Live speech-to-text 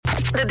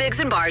The Biggs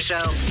and Bar Show.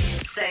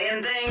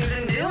 Saying things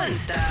and doing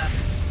stuff.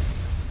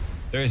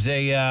 There's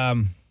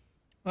a,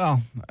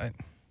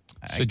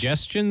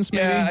 suggestions,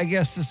 maybe? yeah, I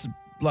guess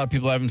a lot of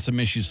people having some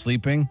issues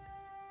sleeping.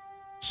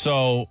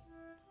 So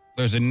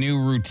there's a new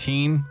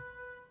routine.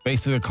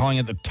 Basically, they're calling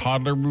it the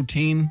toddler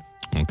routine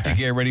to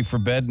get ready for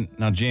bed.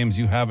 Now, James,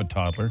 you have a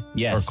toddler.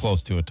 Yes. Or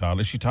close to a toddler.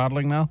 Is she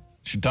toddling now?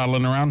 Is she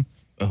toddling around?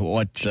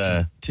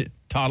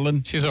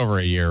 Toddling? She's over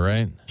a year,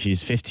 right?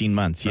 She's 15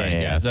 months.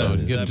 Yeah. So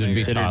Does it could that just be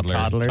make sense?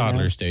 toddler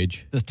Toddler now?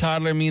 stage. Does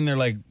toddler mean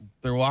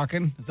they're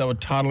walking? Is that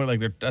what toddler,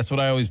 that's what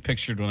I always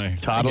pictured when I...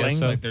 Toddling? I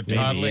guess, like they're Maybe,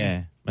 toddling.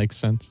 yeah. Makes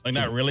sense. Like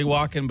not really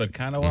walking, but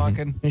kind of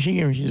walking.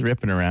 She's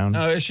ripping around.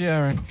 Oh, is she?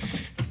 All right.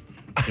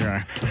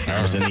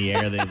 Arms in the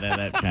air,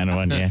 that kind of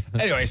one, yeah.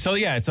 Anyway, so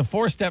yeah, it's a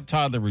 4-step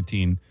toddler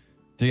routine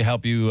to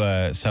help you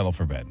settle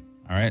for bed.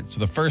 All right. So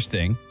the first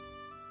thing,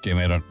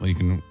 Jamie, you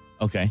can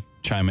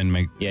chime in,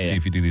 see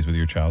if you do these with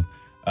your child.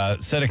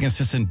 Set a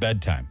consistent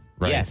bedtime.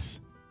 Right.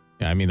 Yes.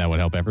 Yeah, I mean, that would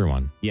help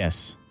everyone.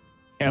 Yes.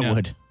 It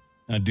would.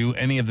 Now, do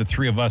any of the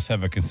three of us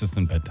have a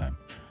consistent bedtime?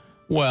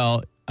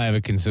 Well, I have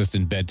a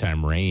consistent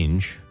bedtime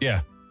range.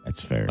 Yeah.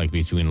 That's fair.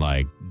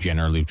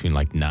 Generally between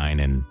 9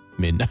 and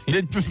midnight.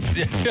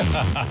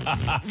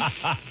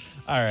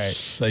 All right.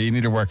 So you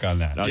need to work on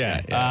that.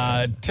 Okay.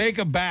 Yeah. Take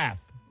a bath.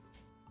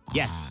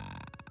 Yes.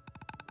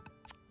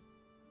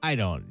 I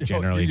don't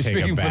generally You're take a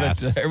speaking for bath.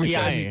 That's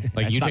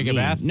you not take a me.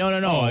 bath? No.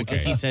 Oh,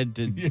 Because he said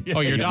to...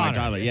 Your my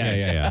daughter.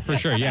 Yeah. For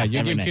sure. Yeah, you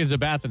Every give night. kids a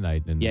bath a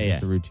night, and Yeah.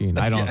 it's a routine.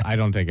 I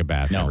don't take a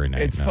bath every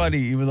night. It's no. funny.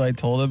 Even though I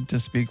told him to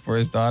speak for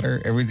his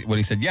daughter, when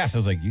he said yes, I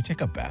was like, "You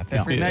take a bath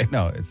every night?"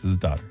 No, it's his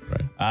daughter.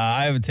 Right.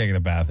 I haven't taken a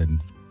bath in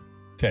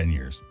 10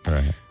 years.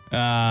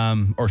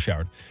 Right. Or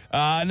showered.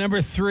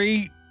 Number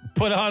 3,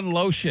 put on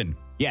lotion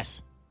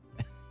Yes.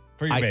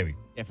 for your baby.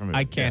 Yeah,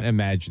 I can't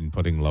imagine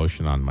putting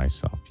lotion on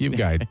myself. You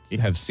guys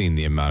have seen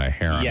the amount of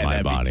hair on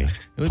my that'd be body.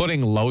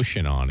 Putting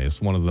lotion on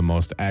is one of the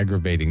most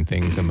aggravating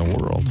things in the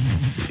world.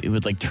 It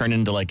would turn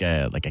into like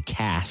a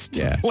cast.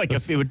 Yeah.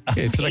 If it would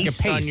It's like a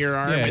paste on paste. your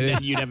arm, Yeah, and it then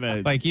is. you'd have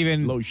a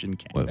Even lotion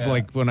cast.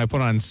 Like when I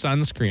put on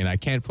sunscreen, I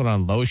can't put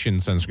on lotion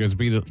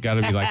sunscreen. It's got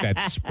to be like that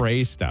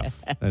spray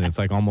stuff, and it's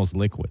like almost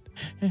liquid.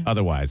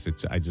 Otherwise,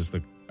 I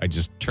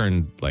just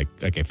turned like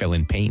I fell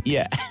in paint.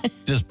 Yeah.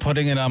 Just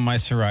putting it on my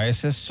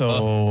psoriasis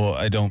so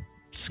I don't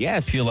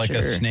feel like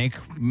a snake.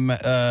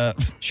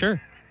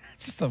 Sure.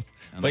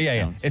 But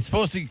it's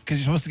supposed to, because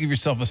you're supposed to give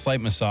yourself a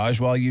slight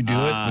massage while you do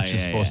it, which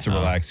is supposed to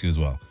relax you as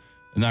well.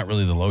 Not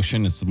really the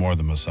lotion, it's more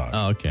the massage.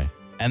 Oh, okay.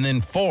 And then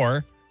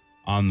 4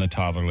 on the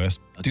toddler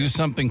list, do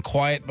something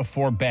quiet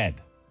before bed.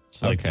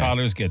 So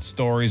toddlers get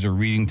stories or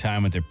reading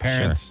time with their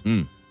parents.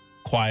 Sure.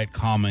 Quiet,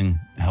 calming,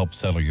 helps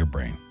settle your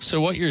brain. So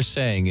what you're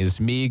saying is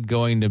me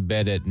going to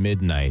bed at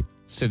midnight,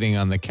 sitting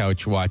on the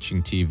couch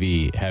watching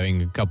TV,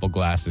 having a couple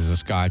glasses of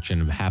scotch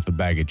and half a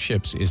bag of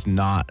chips is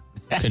not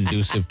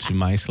conducive to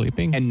my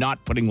sleeping? And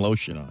not putting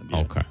lotion on. Yeah.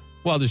 Okay.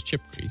 Well, there's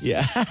chip grease.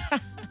 Yeah.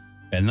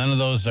 And none of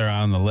those are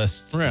on the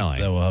list. Really?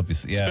 That will help you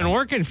sleep. It's been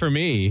working for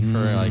me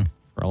for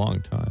a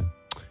long time.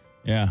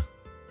 Yeah.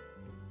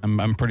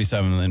 I'm pretty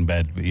seven in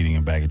bed eating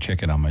a bag of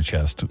chicken on my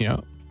chest.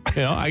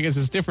 I guess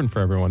it's different for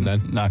everyone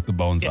then. Knock the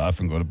bones off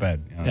and go to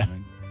bed. You know what I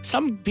mean?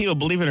 Some people,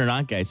 believe it or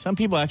not, guys, some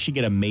people actually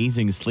get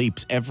amazing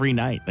sleeps every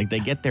night. Like they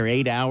get their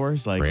 8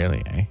 hours.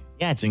 Really, eh?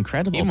 Yeah, it's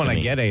incredible. Even when to I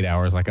me. get 8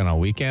 hours, like on a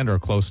weekend or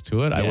close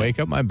to it, I wake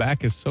up, my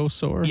back is so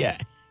sore. Yeah.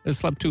 I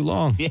slept too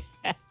long. Yeah.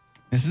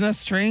 Isn't that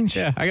strange?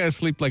 Yeah, I got to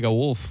sleep like a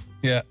wolf.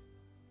 Yeah.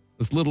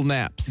 Just little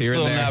naps here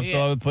Little and there. naps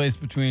all over the place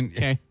between.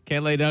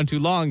 Can't lay down too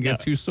long, get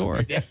too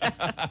sore.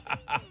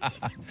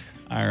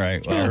 All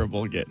right. Well,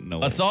 Terrible getting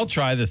old. let's all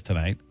try this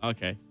tonight.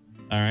 Okay.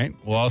 All right.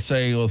 Well, I'll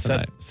say we'll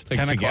set Like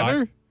 10 together?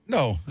 o'clock.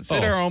 No, it's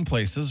at our own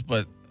places,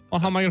 but Well,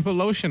 how am I going to put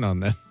lotion on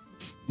then?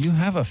 you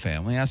have a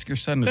family. Ask your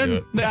son to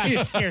do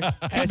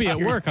it. He'll be at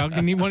work. I'll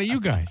need one of you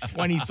guys.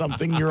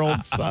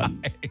 20-something-year-old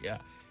son. Yeah.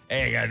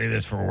 Hey, I got to do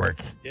this for work.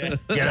 Yeah.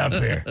 Get up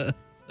here.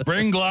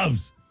 Bring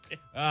gloves.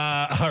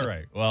 All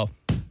right. Well,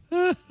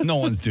 no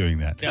one's doing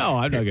that. No,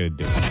 I'm not going to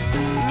do it.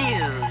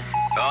 News.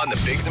 On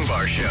the Biggs and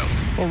Bar Show.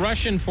 Well,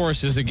 Russian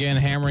forces again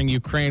hammering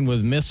Ukraine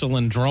with missile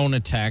and drone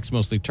attacks,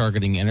 mostly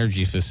targeting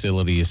energy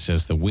facilities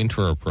as the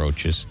winter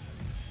approaches.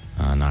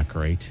 Not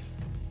great.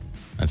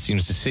 It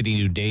seems the city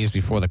knew days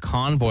before the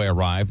convoy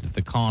arrived that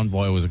the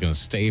convoy was going to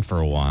stay for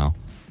a while.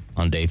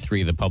 On day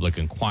 3 of the public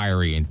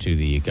inquiry into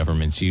the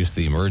government's use of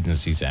the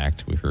Emergencies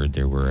Act, we heard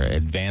there were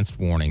advanced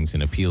warnings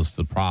and appeals to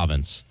the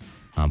province,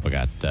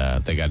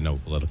 but they got no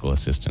political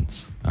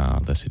assistance.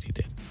 The city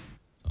did.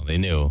 So they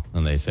knew,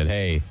 and they said,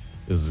 hey,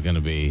 this is going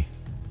to be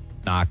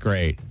not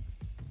great.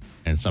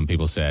 And some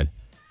people said,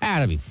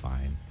 it'll be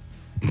fine.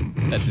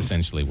 That's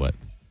essentially what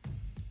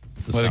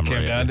the What it summary came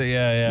of down to?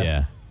 Yeah.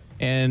 Yeah.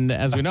 And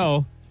as we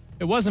know,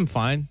 it wasn't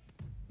fine.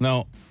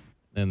 No.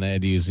 Then they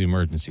had to use the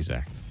Emergencies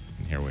Act.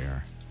 And here we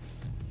are.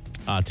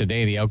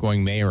 Today, the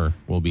outgoing mayor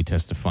will be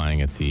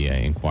testifying at the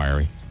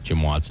inquiry.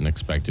 Jim Watson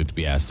expected to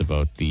be asked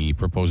about the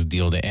proposed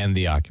deal to end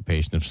the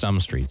occupation of some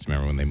streets.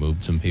 Remember when they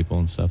moved some people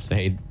and stuff? Say,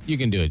 hey, you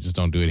can do it, just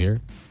don't do it here.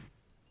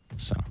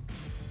 So,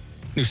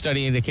 New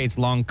study indicates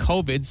long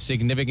COVID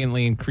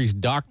significantly increased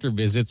doctor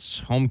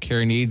visits, home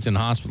care needs, and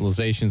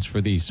hospitalizations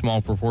for the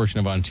small proportion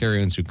of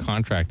Ontarians who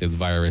contracted the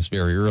virus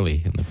very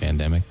early in the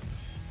pandemic.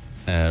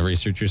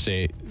 Researchers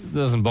say it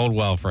doesn't bode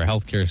well for a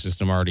healthcare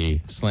system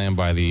already slammed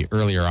by the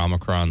earlier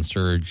Omicron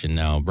surge and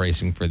now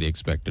bracing for the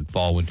expected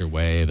fall-winter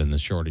wave and the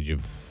shortage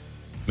of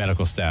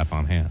medical staff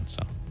on hand.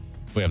 So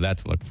we have that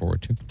to look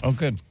forward to. Oh,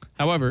 good.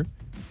 However,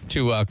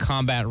 to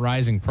combat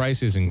rising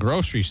prices in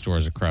grocery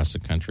stores across the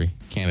country,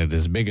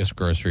 Canada's biggest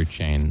grocery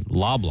chain,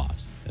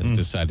 Loblaws, has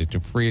decided to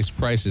freeze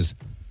prices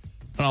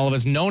on all of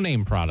its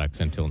no-name products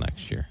until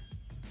next year.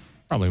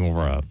 Probably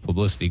more of a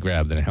publicity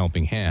grab than a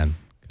helping hand,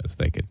 because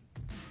they could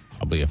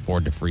probably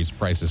afford to freeze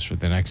prices for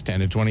the next 10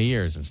 to 20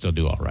 years and still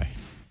do all right.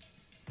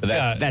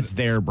 But that's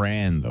their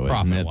brand, though,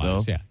 isn't it, though?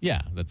 Profit-wise,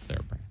 yeah, that's their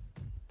brand.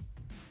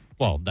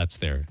 Well, that's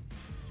their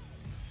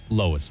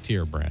lowest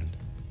tier brand.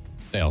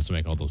 They also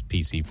make all those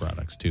PC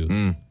products,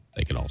 too.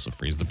 They could also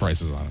freeze the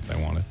prices on if they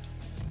wanted.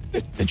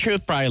 The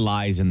truth probably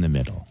lies in the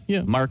middle.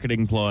 Yeah.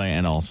 Marketing ploy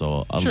and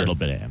also a little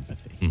bit of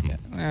empathy.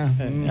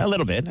 A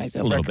little bit. I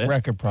said a little bit.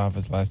 Record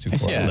profits last 2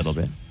 quarters. A little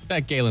bit.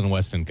 That Galen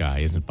Weston guy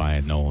isn't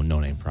buying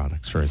no-name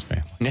products for his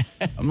family.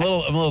 I'm a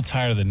little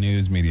tired of the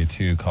news media,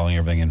 too, calling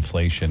everything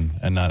inflation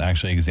and not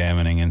actually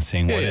examining and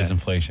seeing what is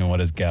inflation, what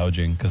is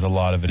gouging, because a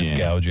lot of it is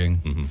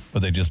gouging,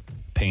 but they just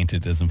paint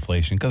it as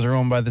inflation because they're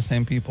owned by the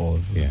same people.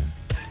 It's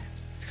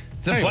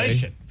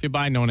inflation. Anyway, if you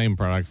buy no-name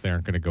products, they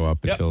aren't going to go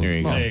up until There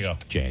you go.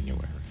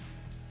 January.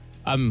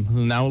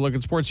 Now we'll look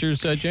at sports.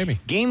 Here's Jamie.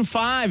 Game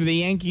 5, the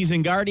Yankees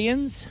and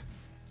Guardians,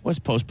 was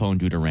postponed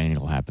due to rain.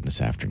 It'll happen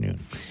this afternoon.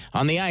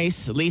 On the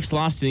ice, the Leafs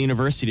lost to the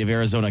University of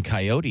Arizona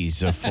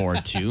Coyotes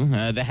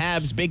 4-2. The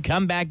Habs, big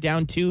comeback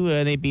down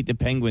 2. They beat the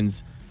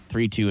Penguins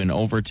 3-2 in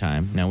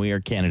overtime. Now, we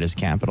are Canada's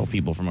capital.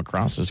 People from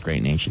across this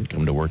great nation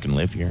come to work and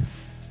live here.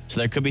 So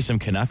there could be some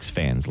Canucks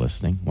fans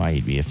listening. Why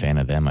you'd be a fan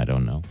of them, I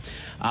don't know.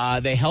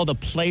 They held a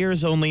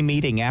players-only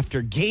meeting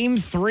after Game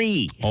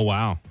 3. Oh,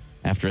 wow.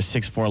 After a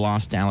 6-4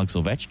 loss to Alex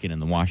Ovechkin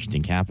and the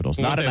Washington Capitals.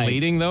 Not they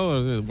leading,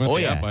 though? They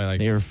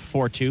were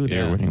 4-2.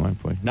 They were winning 1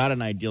 point. Not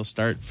an ideal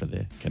start for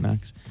the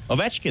Canucks.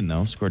 Ovechkin,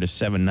 though, scored a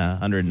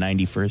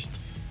 791st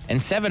and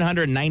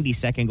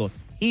 792nd goal.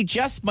 He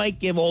just might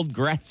give old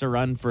Gretz a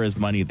run for his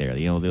money there,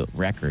 the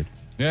record.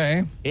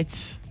 Yeah,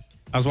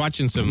 I was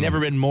watching some. It's never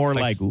been more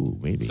maybe.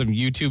 Some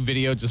YouTube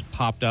video just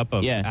popped up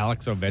of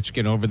Alex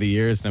Ovechkin over the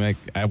years, and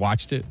I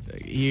watched it.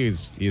 He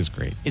is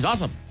great. He's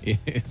awesome.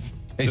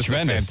 He's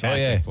tremendous. A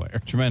fantastic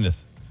player.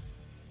 Tremendous.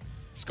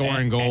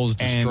 Scoring goals,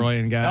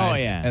 destroying guys.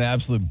 Oh, yeah. An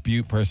absolute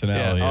beaut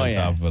personality on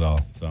top of it all.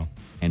 So.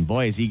 And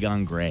boy, has he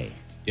gone gray.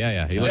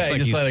 Yeah. He looks like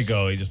just let it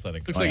go. He just let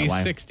it go. Looks like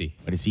he's 60.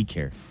 Why does he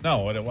care?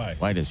 No, why?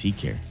 Why does he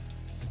care?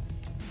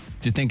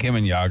 Do you think him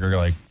and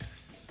Yager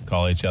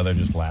call each other and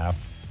just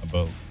laugh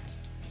about?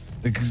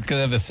 Because they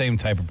have the same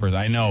type of person.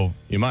 I know.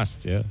 You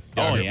must, yeah.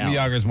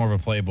 Yager's more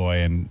of a playboy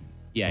and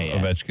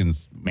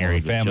Ovechkin's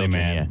married family children,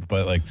 man.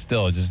 But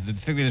still, I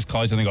think they just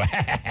call each other and go,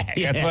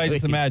 that's what I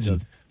just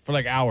imagined. For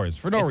hours.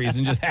 For no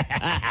reason. Just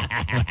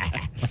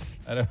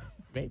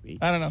Maybe.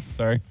 I don't know.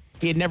 Sorry.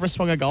 He had never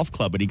swung a golf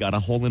club, but he got a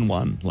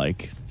hole-in-one.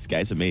 This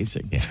guy's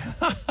amazing. Yeah.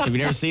 Have you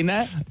never seen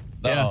that?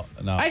 No.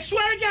 I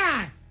swear to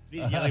God!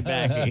 He's yelling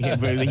back. He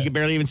could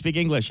barely even speak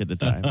English at the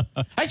time.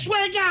 I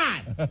swear to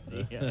God!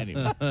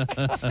 Anyway.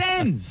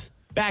 Sens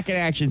back in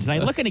action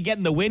tonight. Looking to get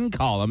in the win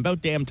column.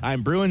 About damn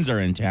time. Bruins are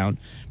in town.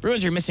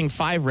 Bruins are missing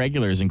 5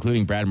 regulars,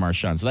 including Brad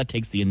Marchand. So that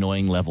takes the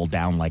annoying level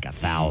down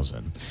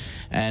 1,000.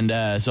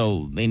 And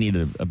so they need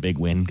a big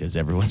win because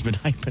everyone's been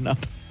hyping up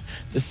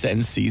the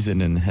Sens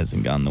season and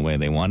hasn't gone the way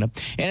they wanted.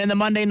 And in the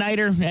Monday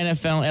Nighter,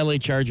 NFL LA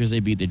Chargers,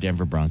 they beat the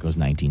Denver Broncos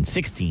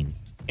 19-16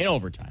 in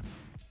overtime.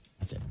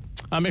 That's it.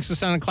 Mix of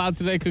sun and cloud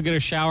today. Could get a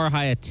shower,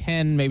 high at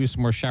 10. Maybe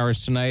some more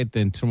showers tonight.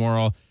 Then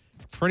tomorrow,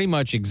 pretty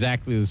much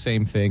exactly the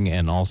same thing.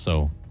 And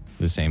also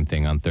the same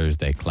thing on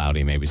Thursday.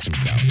 Cloudy, maybe some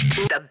showers.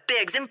 The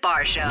Biggs and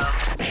Bar Show.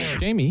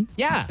 Jamie.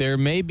 Yeah. There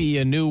may be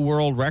a new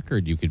world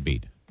record you could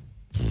beat.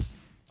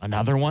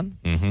 Another one?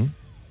 Mm-hmm.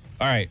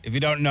 All right. If you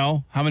don't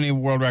know, how many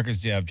world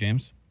records do you have,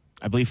 James?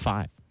 I believe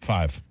 5.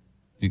 5.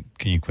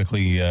 Can you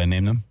quickly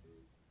name them?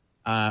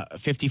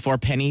 54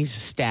 pennies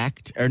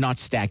stacked, or not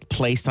stacked,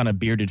 placed on a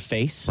bearded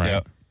face.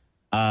 Right.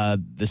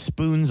 The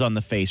spoons on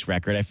the face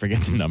record, I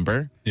forget the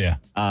number. Yeah.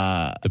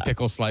 The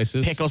pickle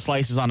slices. Pickle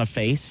slices on a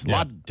face. A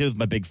lot to do with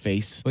my big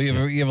face. Well,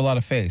 you have a lot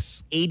of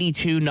face.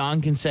 82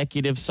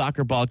 non-consecutive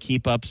soccer ball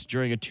keep-ups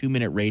during a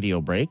 2-minute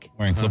radio break.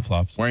 Wearing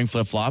flip-flops. Wearing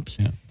flip-flops.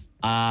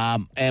 Yeah.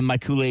 And my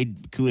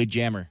Kool-Aid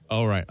Jammer.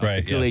 Oh, right.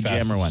 Right. The Kool-Aid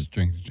Jammer one.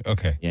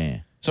 Okay. Yeah.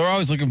 So we're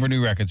always looking for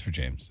new records for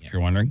James, if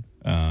you're wondering.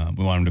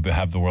 We want him to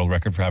have the world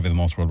record for having the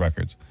most world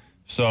records.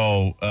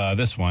 So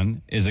this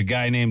one is a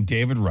guy named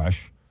David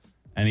Rush,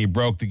 and he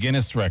broke the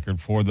Guinness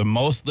record for the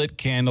most lit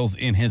candles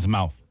in his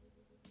mouth.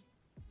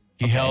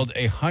 He held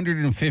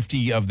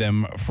 150 of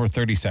them for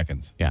 30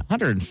 seconds. Yeah.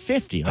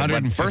 150?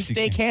 150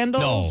 birthday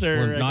candles? No,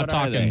 we're not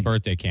talking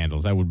birthday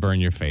candles. That would burn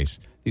your face.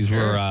 These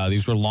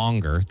were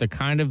longer. The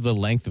kind of the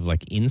length of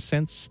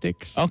incense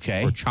sticks.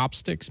 Okay. Or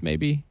chopsticks,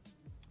 maybe.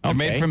 They're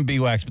made from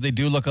beeswax, but they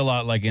do look a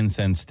lot like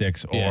incense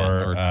sticks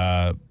or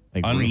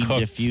like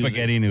uncooked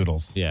spaghetti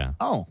noodles. Yeah.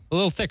 Oh. A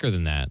little thicker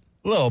than that.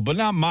 A little, but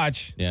not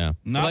much. Yeah.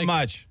 Not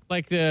much.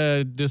 Like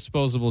the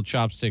disposable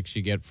chopsticks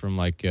you get from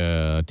like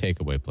a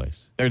takeaway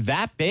place. They're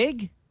that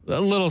big?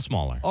 A little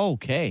smaller.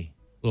 Okay.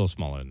 A little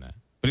smaller than that.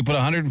 But he put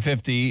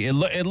 150. It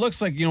looks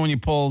like, when you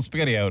pull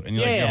spaghetti out and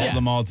you hold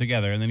them all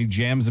together, and then he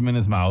jams them in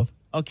his mouth.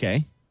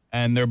 Okay.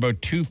 And they're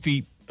about 2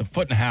 feet, a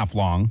foot and a half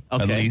long,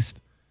 at least.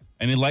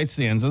 And he lights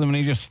the ends of them, and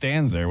he just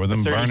stands there with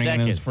them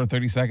burning for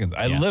 30 seconds.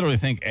 I literally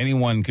think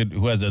anyone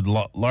who has a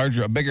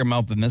bigger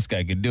mouth than this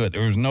guy could do it.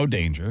 There was no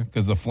danger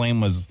because the flame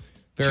was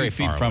very 2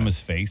 feet from his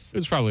face. It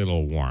was probably a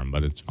little warm,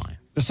 but it's fine.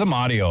 There's some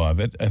audio of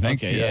it, I think.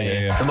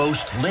 Okay, yeah. The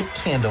most lit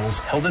candles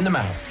held in the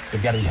mouth.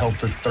 They've got to be held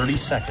for 30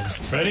 seconds.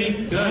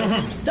 Ready?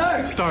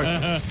 Start.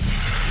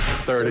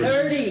 30.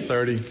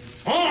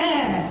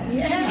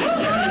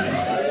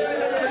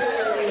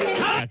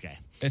 Okay.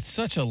 It's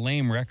such a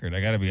lame record,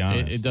 I got to be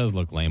honest. It does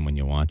look lame when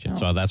you watch it,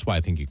 so that's why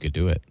I think you could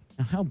do it.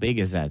 Now, how big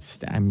is that?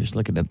 I'm just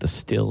looking at the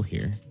still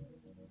here.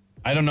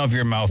 I don't know if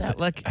your mouth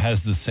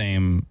has the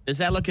same... Does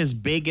that look as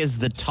big as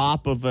the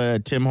top of a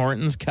Tim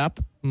Hortons cup?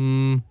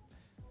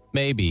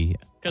 Maybe.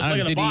 Because look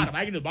at the bottom.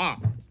 I can do the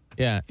bottom.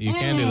 Yeah, you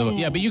can do the...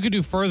 Yeah, but you could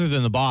do further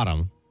than the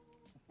bottom.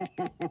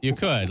 You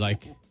could,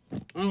 like...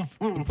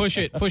 Push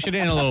it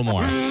in a little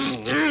more.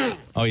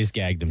 Oh, he's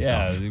gagged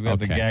himself. Yeah, you've got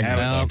the gag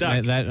factor.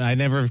 I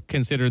never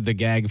considered the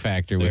gag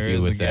factor with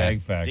you with that.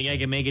 Gag factor. Think I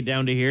can make it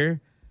down to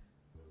here?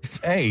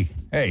 Hey.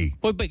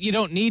 But you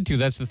don't need to.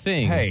 That's the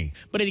thing. Hey.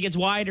 But it gets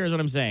wider is what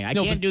I'm saying. I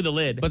can't do the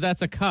lid. But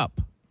that's a cup.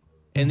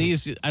 And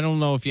these, I don't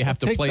know if you have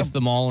to place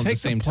them all at the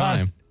same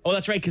time. Oh,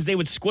 that's right, because they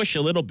would squish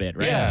a little bit,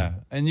 right? Yeah,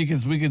 and we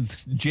could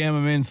jam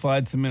them in,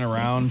 slide some in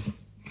around,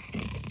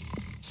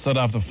 set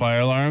off the fire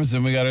alarms,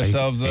 and we got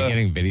ourselves Are you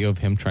getting video of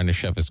him trying to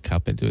shove his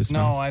cup into his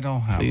mouth? No, I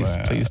don't have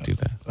Please do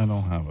that. I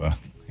don't have a...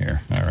 Here,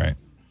 all right.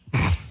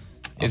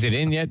 Is it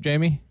in yet,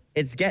 Jamie?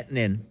 It's getting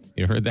in.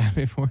 You heard that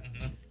before?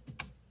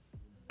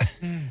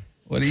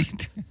 What are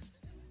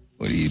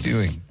you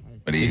doing?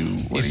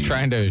 He's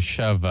trying to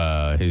shove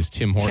his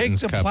Tim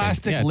Hortons cup. Take the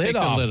plastic lid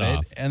off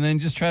it, and then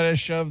just try to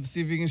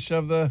see if you can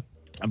shove the...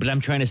 But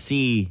I'm trying to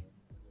see,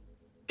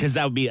 because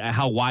that would be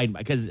how wide,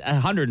 because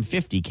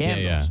 150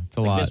 candles. Yeah, it's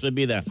a lot. This would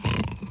be the...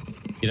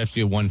 You'd have to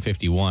do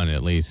 151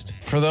 at least.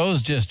 For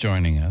those just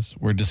joining us,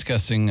 we're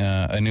discussing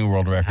a new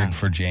world record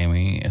for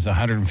Jamie. It's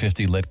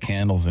 150 lit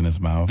candles in his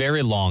mouth.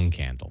 Very long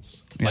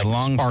candles. Yeah, like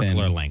long,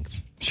 sparkler thin.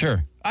 length.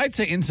 Sure. I'd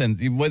say incense.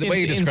 The way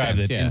you described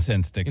it,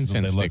 incense sticks is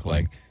what they look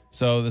like.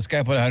 So this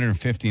guy put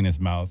 150 in his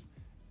mouth.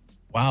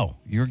 Wow,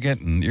 you're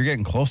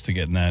getting close to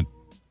getting that.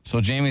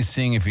 So Jamie's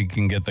seeing if he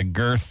can get the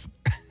girth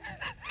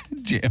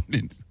jammed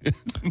in.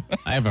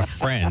 I have a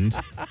friend,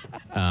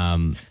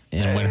 and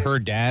when her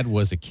dad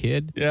was a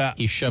kid,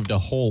 he shoved a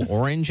whole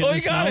orange in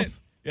his mouth. It.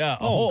 Yeah.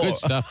 Good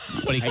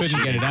stuff. But he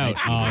couldn't get it out.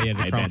 He had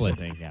to crumple it.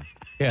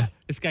 Yeah.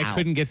 This guy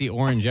couldn't get the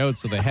orange out,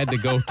 so they had to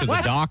go to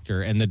the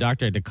doctor, and the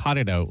doctor had to cut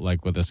it out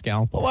like with a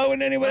scalpel. Well, why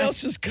wouldn't anyone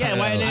else just cut it out?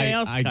 Why didn't anyone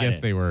else cut I guess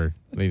it? they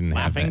didn't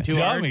Laughing have that.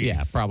 too hard?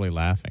 Yeah, probably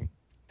laughing.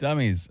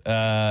 Dummies.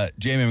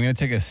 Jamie, I'm going to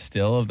take a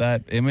still of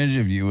that image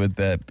of you with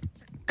that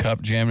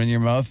cup jammed in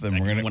your mouth, and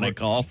we're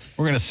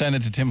going to send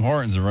it to Tim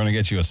Hortons, and we're going to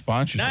get you a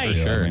sponsorship.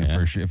 Nice. For sure. Yeah.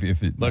 For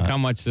sure. Look how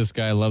much this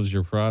guy loves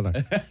your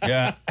product.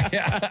 Yeah.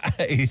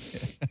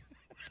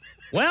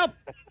 Well,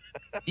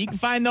 you can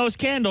find those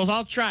candles.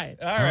 I'll try it.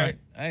 All right.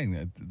 I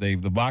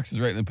think the box is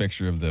right in the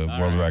picture of the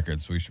world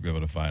record, so we should be able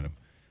to find them.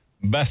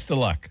 Best of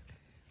luck.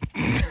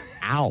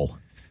 Ow.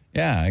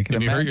 Yeah, I can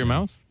Have you imagine. hurt your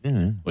mouth?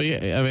 Yeah. Well,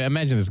 yeah. I mean,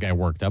 imagine this guy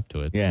worked up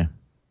to it. Yeah.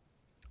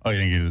 Oh, you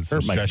think you did some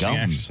Hurt my stretching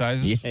gums.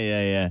 exercises?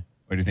 Yeah.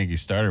 What do you think you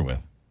started with?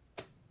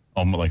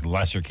 Oh, like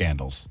lesser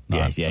candles.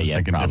 Yes, I was yeah,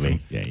 thinking probably.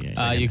 different.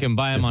 Yeah. You can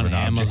buy them on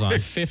Different object. Amazon.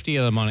 50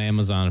 of them on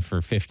Amazon for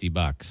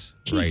 $50.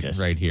 Jesus.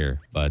 Right here.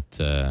 But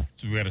So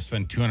we got to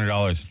spend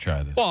 $200 to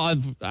try this. well,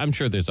 I'm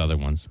sure there's other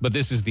ones, but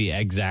this is the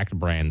exact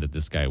brand that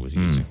this guy was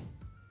using.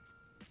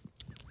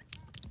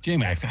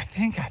 Jamie, I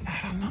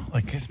don't know.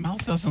 Like his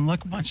mouth doesn't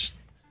look much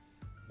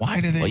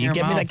wider than Well, you your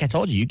give me, mouth. like I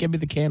told you, you give me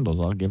the candles.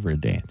 I'll give her a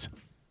dance.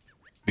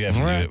 We'd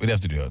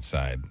have to do it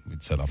outside.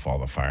 We'd set off all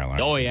the fire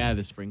alarms. Oh, yeah,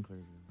 the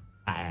sprinklers.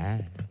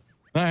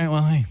 All right,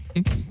 well, hey.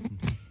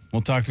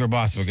 We'll talk to our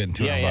boss about getting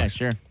 $200. Yeah,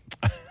 sure.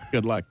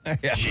 Good luck. The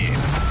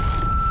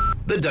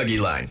Dougie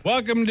Line.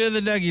 Welcome to the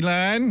Dougie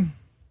Line.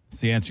 It's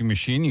the answering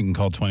machine. You can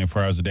call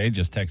 24 hours a day.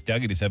 Just text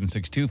Dougie to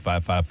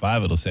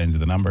 762-555. It'll send you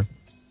the number.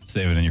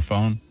 Save it in your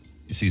phone.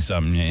 You see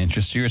something that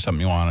interests you or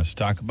something you want us to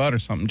talk about or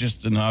something,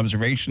 just an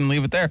observation,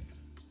 leave it there.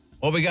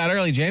 What we got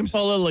early, James?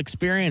 Well, a little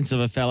experience of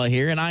a fella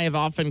here, and I have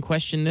often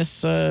questioned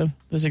this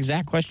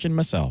exact question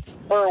myself.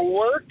 For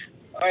work,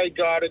 I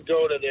got to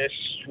go to this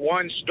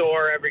one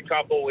store every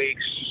couple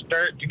weeks,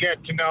 start to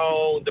get to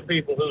know the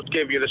people who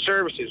give you the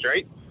services,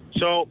 right?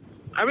 So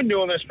I've been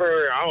doing this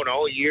for,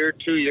 a year,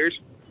 2 years,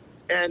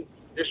 and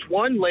this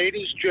one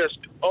lady's just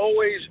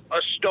always a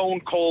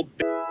stone cold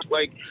bitch.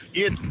 Like,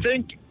 you'd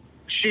think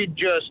she'd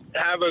just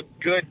have a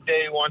good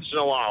day once in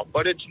a while,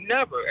 but it's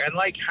never. And,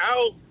 like,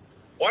 how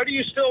Why do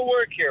you still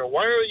work here?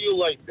 Why are you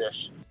like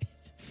this?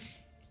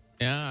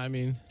 Yeah, I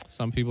mean,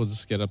 some people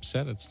just get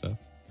upset at stuff.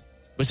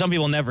 But some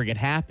people never get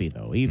happy,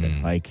 though, either.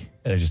 Like,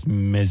 Just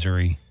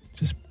misery.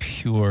 Just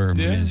pure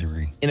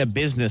misery. in a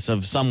business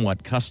of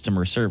somewhat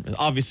customer service.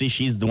 Obviously,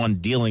 she's the one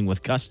dealing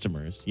with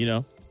customers, you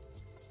know?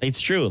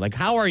 It's true. Like,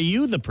 how are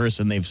you the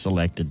person they've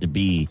selected to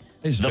be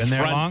the He's been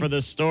there long? front for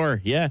the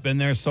store? Yeah. Been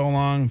there so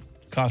long,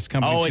 cost the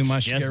company too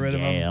much to get rid of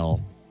him.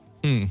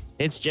 Gail.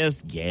 It's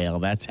just Gail.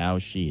 That's how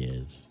she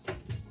is.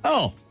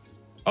 Oh,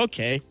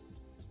 okay.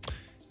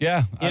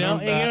 Yeah. You know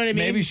what I mean?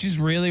 Maybe she's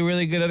really,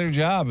 really good at her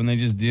job, and they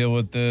just deal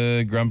with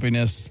the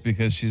grumpiness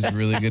because she's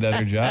really good at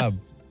her job.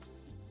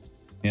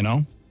 You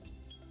know?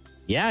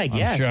 Yeah, I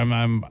guess.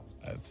 I'm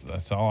sure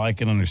that's all I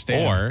can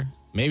understand. Or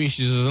maybe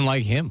she just doesn't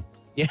like him.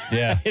 Yeah.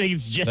 Yeah. I think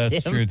it's just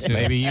That's him. true, too.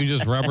 Maybe you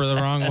just rub her the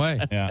wrong way.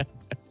 Yeah.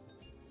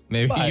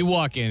 Maybe But- you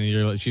walk in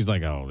and she's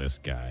like, oh, this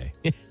guy.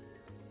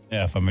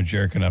 Yeah, if I'm a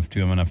jerk enough to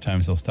him enough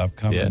times, he'll stop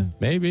coming. Yeah,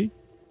 maybe.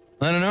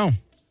 I don't know.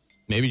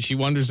 Maybe she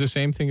wonders the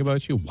same thing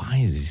about you. Why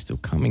is he still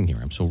coming here?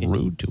 I'm so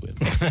rude to him.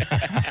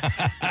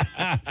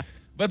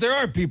 But there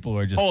are people who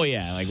are just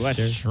Like what?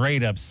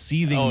 straight up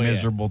seething, Oh, yeah.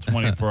 miserable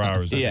 24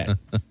 hours a day. Yeah.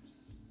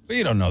 But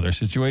you don't know their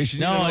situation.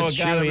 You No, don't know it's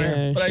what got true, them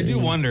there. yeah, But I do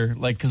wonder,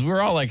 like, because we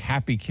were all like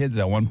happy kids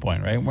at one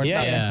point, right? We're Yeah,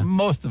 not, yeah.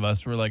 Most of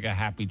us were like a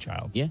happy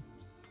child. Yeah.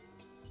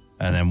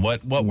 And then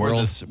what were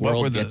World- the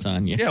world gets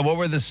on you. Yeah, what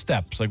were the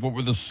steps? Like, what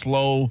were the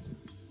slow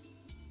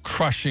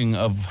crushing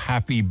of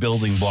happy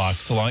building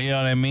blocks along? You know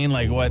what I mean?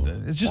 Like, what?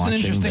 It's just an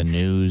Watching interesting. the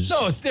news.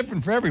 No, it's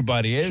different for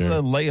everybody.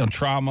 Sure.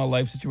 Trauma,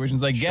 life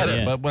situations. I get Sure. it,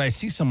 Yeah. but when I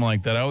see someone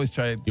like that, I always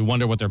try to. You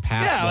wonder what their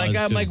path Yeah, was. like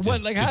I'm to- like, what?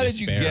 to- Like, to how did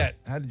you despair. get?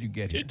 How did you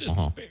get here?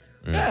 Despair.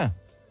 Yeah.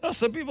 No,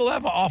 some people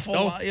have awful,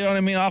 Oh. you know what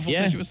I mean? Awful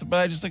Yeah. situations.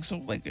 But I just like, so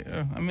like,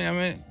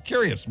 I'm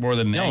curious more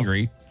than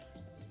angry.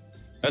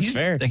 That's You just-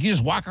 fair. Like, you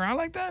just walk around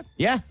like that?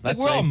 Yeah. Like, That's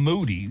we're all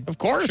moody. of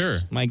course. Sure.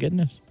 My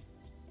goodness.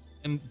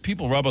 And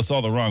people rub us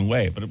all the wrong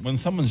way. But when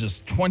someone's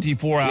just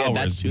 24 that's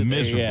hours who they-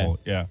 miserable,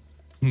 yeah.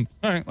 All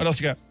right, what else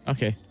you got?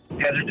 Okay. You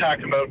guys are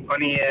talking about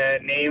funny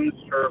names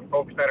for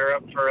folks that are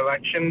up for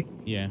election.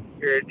 Yeah.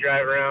 We were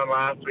driving around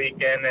last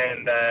weekend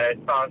and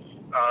saw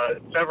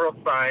several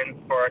signs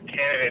for a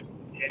candidate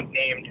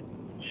named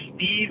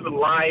Steve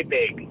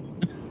Liebig.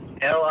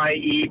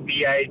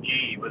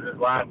 Liebig was his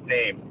last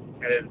name.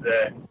 It is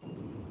an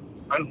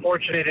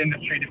unfortunate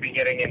industry to be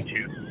getting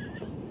into,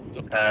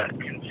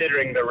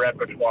 considering the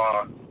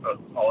repertoire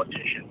of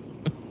politicians.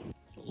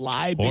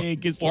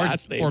 Liebig is or,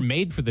 last name. or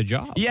made for the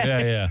job. Yeah.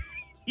 Yeah.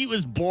 He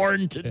was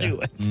born to do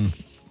it.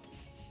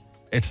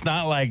 It's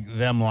not like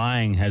them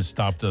lying has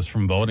stopped us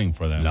from voting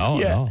for them. No,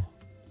 Yeah. no.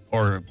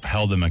 Or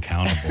held them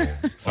accountable.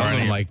 Some of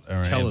them like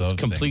tell us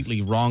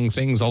completely wrong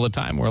things all the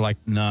time. We're like,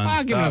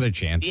 I'll give it another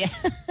chance. Yeah.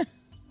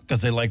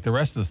 Because they like the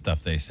rest of the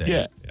stuff they say.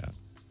 Yeah. Yeah.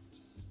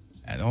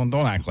 And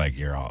don't act like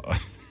you're all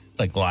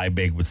like lie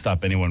big would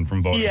stop anyone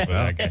from voting Yeah. for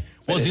that guy.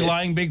 Well, is he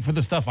lying big for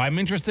the stuff I'm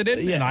interested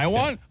in and I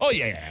want? Oh,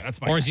 yeah, that's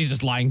my Or is he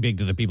just lying big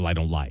to the people I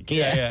don't like?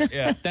 yeah.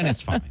 Then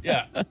it's fine.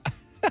 Yeah.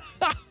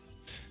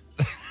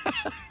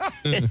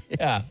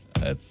 Yeah,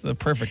 that's a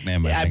perfect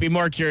name. I I'd think. be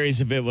more curious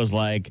if it was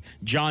like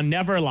John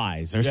never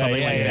lies or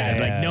something like that.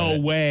 yeah, Like, no yeah.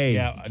 way.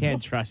 Yeah.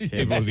 Can't trust him.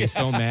 People would be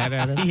so mad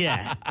at him.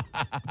 Yeah.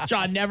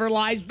 John never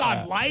lies.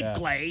 Not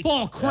likely.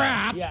 Oh,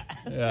 crap.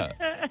 Yeah.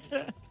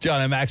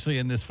 John, I'm actually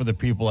in this for the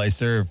people I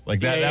serve. Like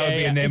that. Yeah, that would yeah,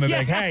 be yeah. a name of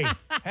like,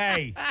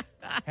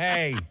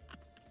 hey,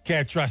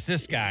 can't trust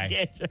this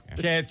guy.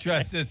 Can't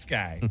trust this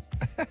guy.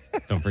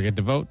 Don't forget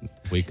to vote.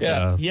 Week,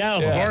 Yeah. Yeah,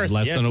 of course.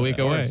 Less Yes, than a of week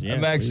away. course. Yeah,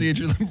 I'm actually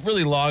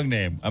really long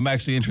name. I'm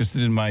actually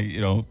interested in my,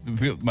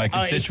 my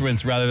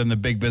constituents rather than the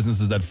big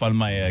businesses that fund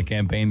my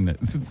campaign.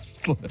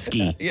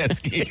 Ski. Yeah,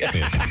 ski.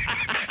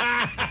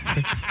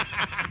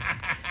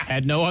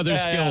 Had no other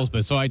Yeah, skills,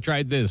 but so I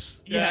tried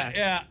this.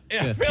 Yeah.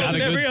 Got Failed a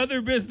in every good-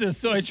 other business,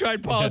 so I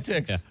tried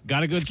politics. Yeah.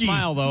 Got a good Ski.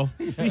 smile, though.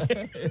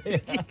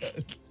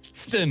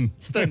 Stin.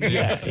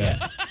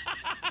 Yeah.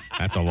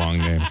 That's a long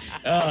name.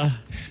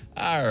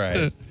 All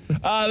right.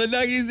 The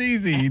Dougie's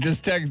easy. You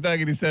just text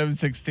Dougie to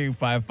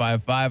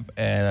 762-555,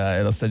 and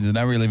it'll send you the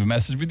number. You leave a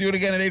message. We do it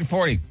again at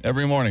 8:40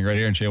 every morning right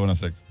here in Shea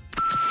 106.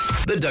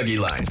 The Dougie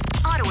Line.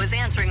 Ottawa's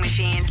answering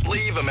machine.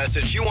 Leave a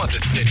message you want the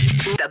city.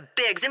 The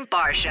Biggs and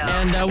Bar Show.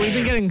 And we've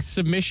been getting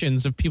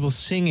submissions of people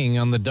singing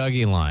on the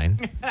Dougie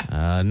line.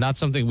 Not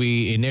something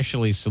we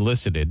initially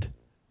solicited,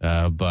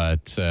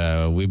 but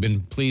we've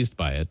been pleased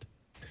by it.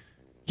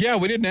 Yeah,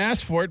 we didn't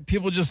ask for it.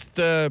 People just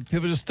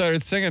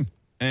started singing,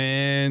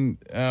 and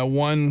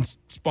one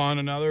spawned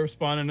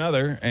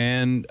another,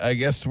 and I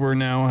guess we're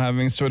now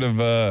having sort of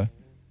a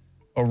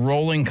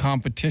rolling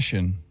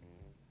competition.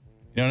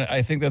 You know,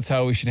 I think that's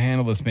how we should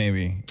handle this,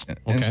 maybe. And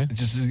Okay. it's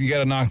just you got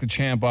to knock the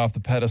champ off the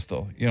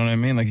pedestal. You know what I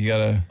mean? Like you got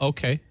to.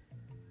 Okay.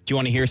 Do you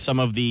want to hear some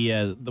of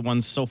the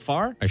ones so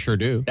far I sure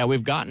do. that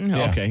we've gotten?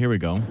 Yeah. Okay, here we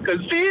go. Cause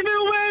even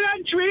when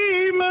I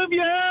dream of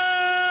you,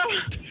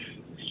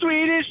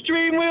 sweetest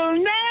dream will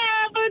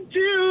never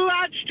do.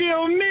 I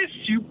still miss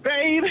you,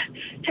 babe,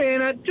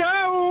 and I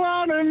don't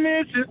wanna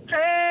miss a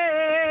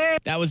thing.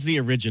 That was the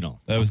original.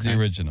 That was the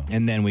original.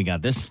 And then we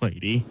got this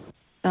lady.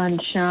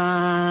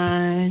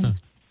 Sunshine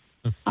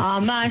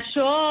on my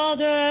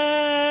shoulders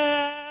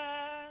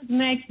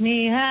makes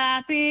me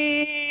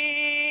happy.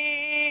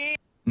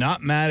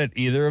 Not mad at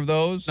either of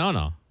those.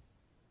 No.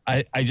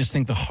 I just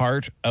think the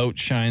heart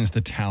outshines the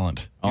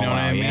talent. You know what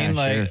I mean? Yeah,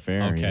 like, sure,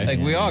 fair. okay. like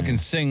we all can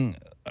sing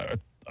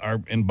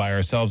by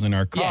ourselves in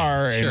our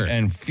car sure.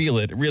 and feel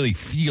it, really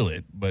feel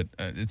it. But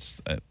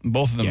it's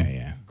both of them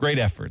great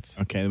efforts.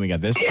 Okay, then we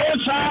got this.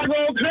 If I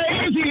go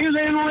crazy,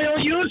 then will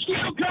you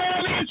still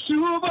call me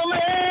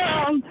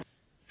Superman?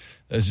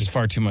 There's just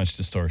far too much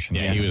distortion.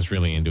 Yeah, he was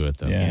really into it,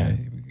 though. Yeah,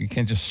 you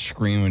can't just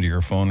scream into your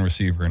phone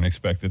receiver and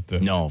expect it to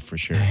No, for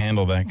sure.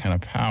 handle that kind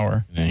of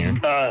power.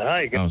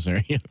 Hi. Oh,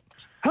 sorry.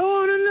 I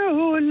want to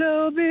know what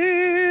love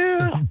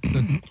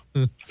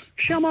is.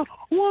 Shama,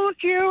 want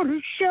you to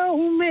show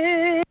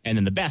me. And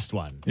then the best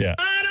one. Yeah.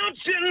 Why don't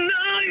you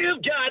know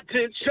you've got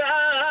to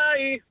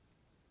try?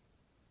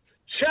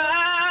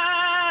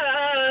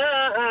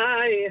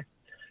 Try.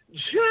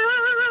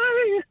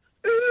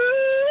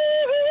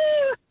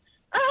 Ooh,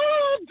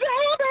 oh,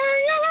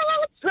 baby,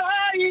 I'll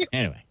try.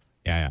 Anyway.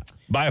 Yeah.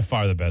 By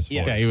far the best voice.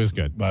 Yeah, he was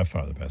good. By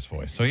far the best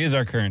voice. So he is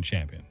our current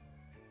champion.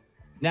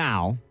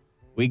 Now,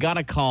 we got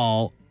a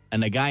call,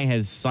 and the guy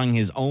has sung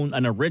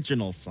an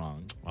original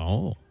song.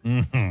 Oh.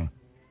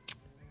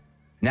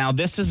 Now,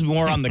 this is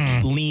more on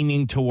the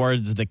leaning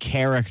towards the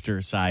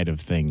character side of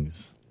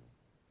things.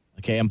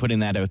 Okay, I'm putting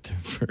that out there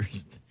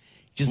first.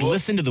 Just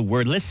listen to the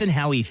word. Listen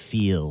how he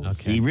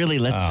feels. Okay. He really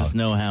lets us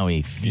know how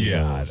he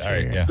feels. All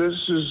right. here. Yeah. This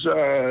is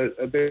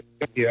a big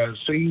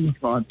singing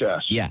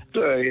contest. Yeah.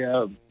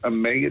 A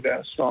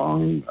Megadeth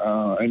song.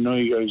 I know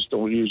you guys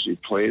don't usually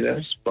play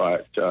this,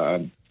 but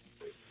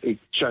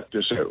check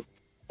this out.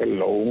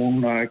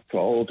 Alone I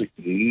call to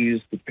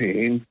ease the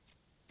pain,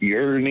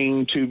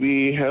 yearning to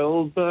be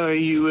held by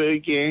you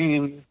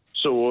again.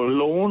 So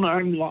alone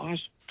I'm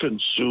lost,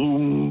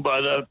 consumed by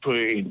the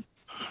pain.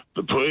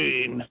 The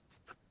pain,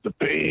 the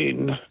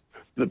pain,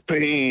 the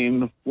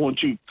pain.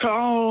 Won't you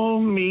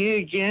call me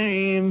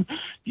again?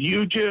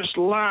 You just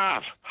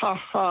laugh, ha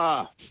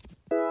ha.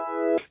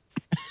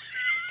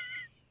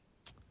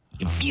 You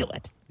can feel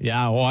it.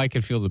 Yeah, well, I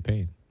could feel the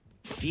pain.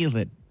 Feel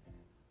it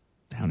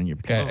down in your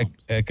Guy,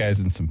 that guy's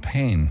in some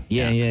pain.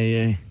 Yeah.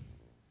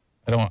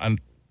 I want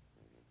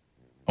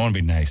to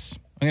be nice.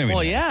 I'm gonna be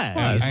Well, nice.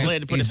 yeah. He's laid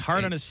to put his he's-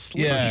 heart on his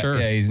sleeve. Yeah, sure.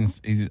 Yeah,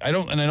 he's. I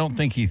don't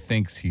think he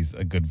thinks he's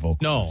a good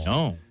vocalist.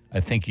 No. I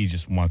think he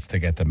just wants to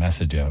get the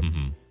message out.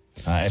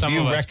 If Some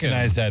you of us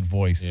recognize that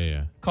voice,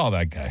 call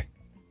that guy.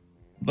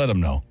 Let him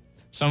know.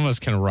 Some of us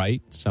can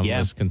write. Some Yeah.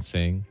 of us can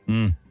sing.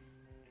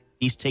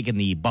 He's taking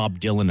the Bob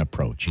Dylan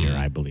approach here,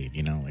 I believe.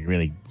 Like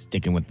really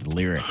sticking with the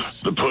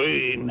lyrics. The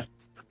pain,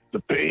 the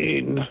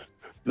pain,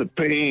 the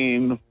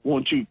pain.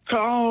 Won't you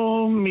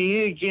call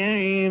me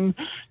again?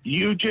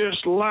 You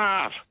just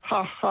laugh,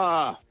 ha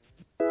ha.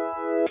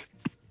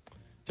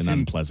 It's an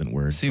unpleasant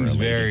word seems for a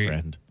lady very-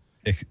 friend.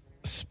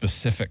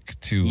 Specific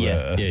to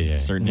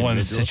Certain one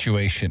individuals.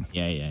 situation.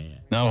 Yeah.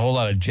 Not a whole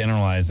lot of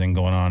generalizing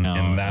going on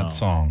in that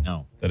song.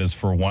 No. That is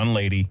for one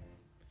lady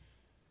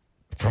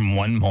from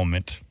one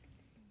moment.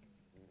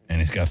 And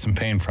he's got some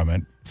pain from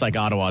it. It's like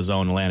Ottawa's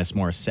own Alanis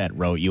Morissette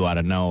wrote, "You ought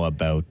to know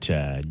about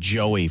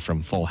Joey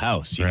from Full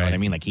House." You know what I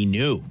mean? Like he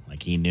knew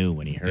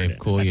when he heard Dave it.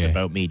 Coulier. That's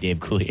about me, Dave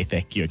Coulier.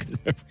 Thank you.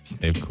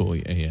 Dave Cool,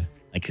 yeah.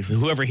 Like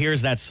whoever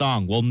hears that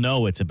song will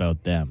know it's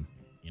about them.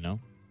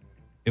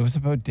 It was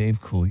about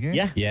Dave Coulier?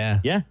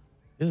 Yeah.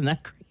 Isn't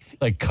that crazy?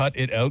 Like cut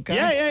it out guy?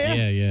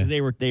 Yeah. 'Cause They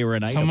were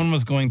an item. Someone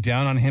was going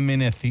down on him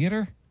in a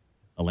theater?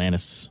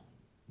 Alanis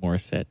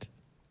Morissette.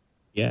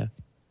 Yeah.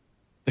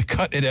 The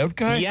cut it out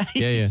guy? Yeah.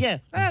 Yeah.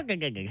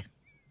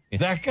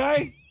 That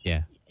guy?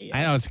 Yeah.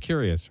 I know, it's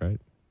curious, right?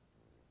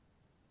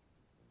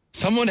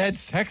 Someone had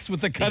sex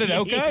with the cut it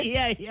out guy?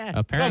 Yeah.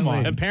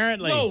 Apparently.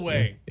 Apparently. No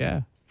way.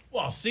 Yeah.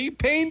 Well, see,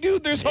 pain,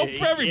 dude, there's hope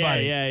for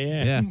everybody.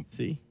 Yeah.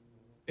 See?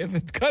 If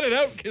it's cut it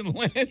out can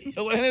land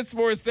Alanis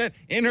Morissette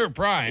in her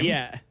prime.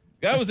 Yeah.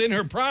 That was in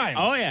her prime.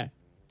 Oh, yeah.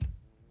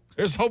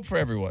 There's hope for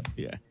everyone.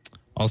 Yeah.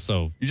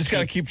 Also, You just got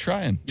to keep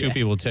trying. two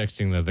people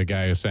texting that the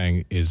guy who's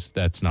saying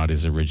that's not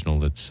his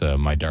original. It's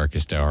My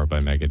Darkest Hour by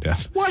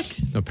Megadeth. What?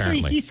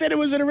 Apparently. So he said it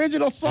was an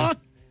original song?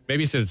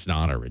 Maybe he said it's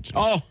not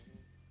original. Oh.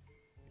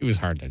 It was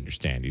hard to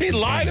understand. He's He in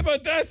lied pain.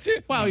 about that, too?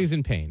 Well, he's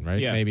in pain, right?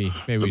 Yeah. Maybe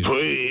The he's...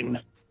 pain,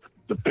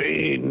 the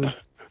pain,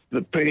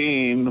 the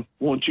pain.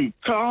 Won't you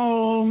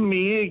call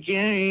me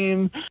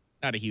again?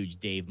 Not a huge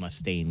Dave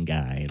Mustaine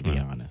guy, to be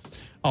honest.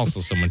 Also,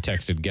 someone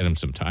texted, get him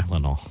some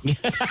Tylenol.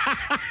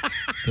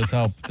 Does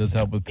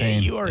help with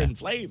pain. You are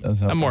inflamed. Does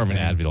help I'm more of with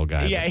an pain. Advil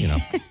guy, Yeah. but, you know.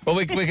 Well,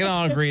 we can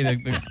all agree that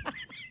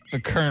the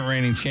current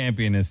reigning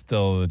champion is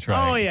still the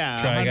Try. Oh, yeah.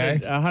 Try guy?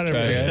 100%. Try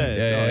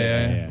guy?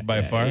 Yeah.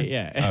 By far?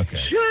 Yeah.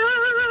 Okay. Try.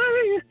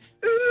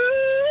 Ooh,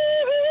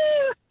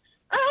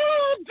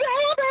 oh,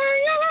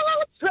 baby,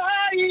 I'll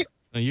try.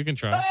 No, you can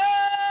try.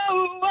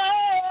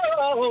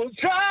 Oh,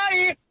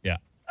 try. Yeah.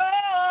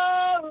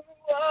 Oh,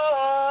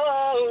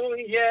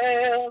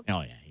 yeah.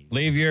 Oh, yeah.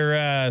 Leave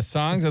your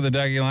songs on the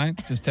Dougie line.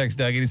 Just text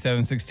Dougie to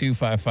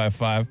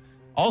 762-555.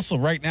 Also,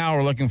 right now,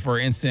 we're looking for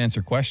instant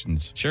answer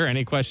questions. Sure,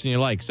 any question you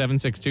like,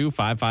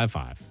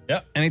 762-555.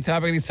 Yep. Any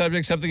topic, any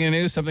subject, something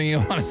new, something you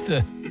want us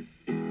to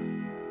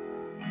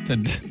try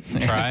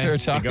answer or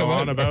talk go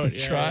about. on about.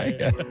 Try.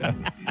 Yeah.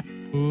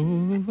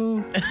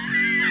 Ooh.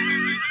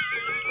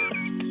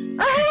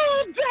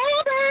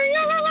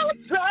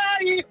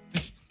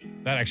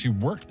 That actually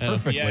worked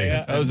perfectly.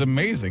 Yeah. That was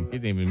amazing. You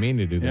didn't even mean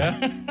to do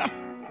that.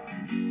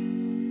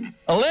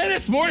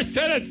 Alanis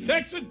Morissette had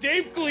sex with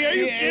Dave Coulier. Are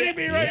you kidding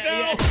me right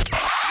now?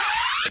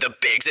 The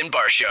Biggs and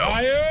Bar Show.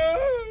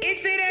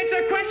 Instant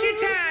answer question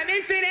time.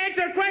 Instant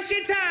answer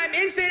question time.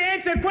 Instant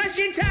answer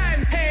question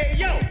time. Hey,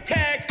 yo,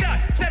 text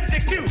us.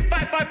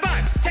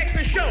 762-555. Text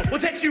the show. We'll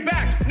text you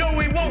back. No,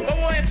 we won't, but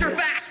we'll answer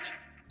fast.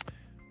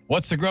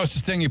 What's the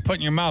grossest thing you put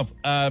in your mouth?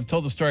 I've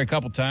told the story a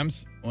couple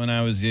times. When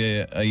I was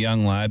a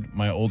young lad,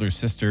 my older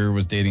sister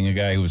was dating a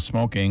guy who was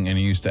smoking, and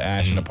he used to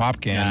ash in a pop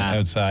can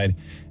outside.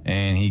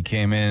 And he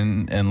came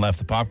in and left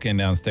the pop can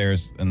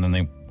downstairs. And then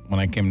when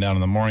I came down in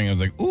the morning, I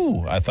was like,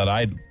 ooh, I thought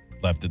I'd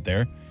left it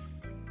there.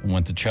 And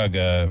went to chug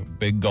a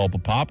big gulp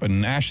of pop,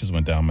 and ashes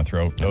went down my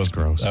throat. That's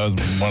gross. That was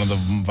one of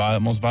the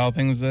most vile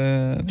things.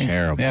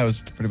 Terrible. Yeah, it was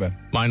pretty bad.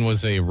 Mine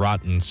was a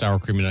rotten sour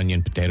cream and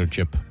onion potato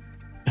chip.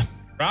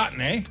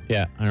 Rotten, eh?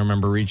 Yeah, I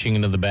remember reaching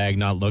into the bag,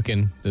 not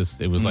looking.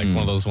 It was like one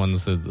of those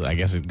ones that I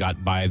guess it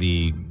got by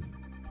the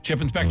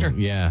chip inspector.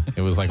 Yeah,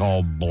 it was like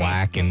all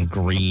black and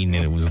green,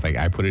 and it was like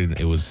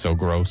it was so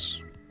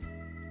gross.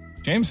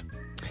 James?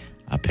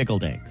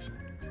 Pickled eggs.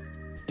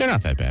 They're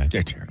not that bad.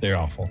 They're terrible. They're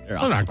awful. They're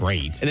not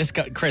great. And this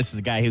guy, Chris is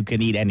a guy who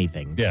can eat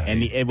anything. Yeah.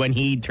 And when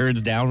he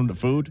turns down the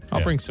food,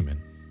 I'll bring some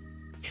in.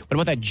 What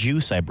about that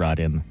juice I brought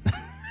in?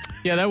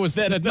 Yeah, that was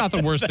not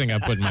the worst thing I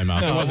put in my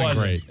mouth. No, it wasn't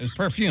great. It was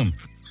perfume.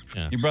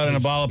 Yeah. You brought in a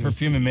bottle of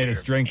perfume and made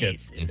us drink it.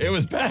 It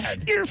was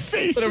bad. Your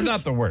faces. But it was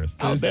not the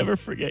worst. I'll never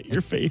forget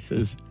your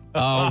faces.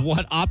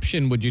 What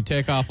option would you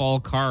take off all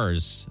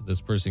cars?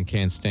 This person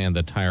can't stand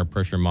the tire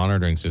pressure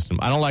monitoring system.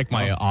 I don't like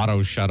my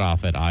auto shut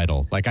off at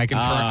idle. Like I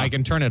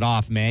can turn it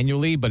off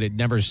manually, but it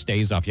never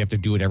stays off. You have to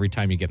do it every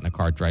time you get in the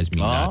car. It drives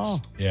me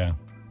nuts. Yeah.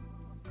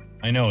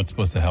 I know it's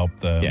supposed to help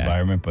the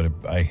environment, but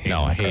I hate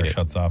when the car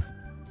shuts off.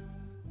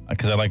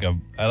 Because I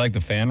like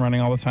the fan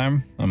running all the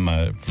time. I'm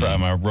a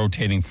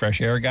rotating fresh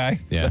air guy.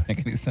 Yeah. Does that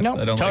make any sense? No,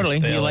 I don't totally.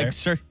 Like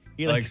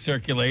You like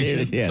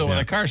circulation. Yes. So when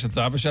the car shuts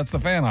off, it shuts the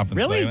fan off.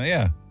 Really?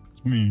 Yeah.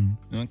 It's me.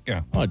 Okay.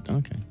 Oh,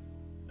 okay.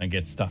 I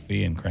get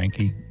stuffy and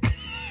cranky.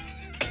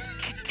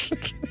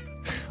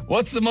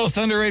 What's the most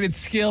underrated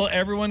skill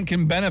everyone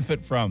can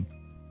benefit from?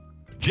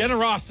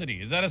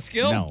 Generosity. Is that a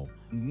skill? No.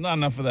 Not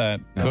enough of that.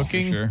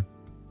 Cooking? For sure.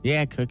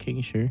 Yeah, cooking,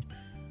 sure.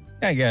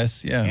 I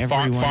guess, yeah.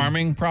 Everyone.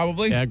 Farming,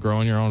 probably. Yeah,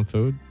 growing your own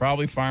food.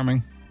 Probably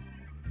farming.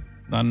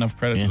 Not enough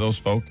credit to those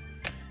folk.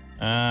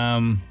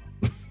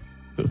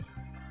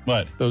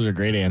 What? Those are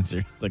great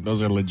answers. Like,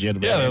 those are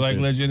legitimate Yeah, they're answers.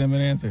 like legitimate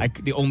answers.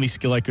 The only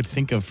skill I could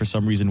think of for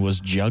some reason was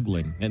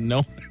juggling. And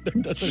no,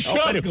 that doesn't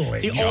help. Juggling.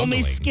 It's the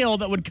only skill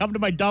that would come to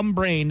my dumb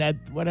brain at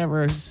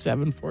whatever,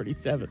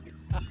 7:47.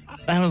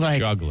 I was like,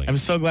 Juggling. I'm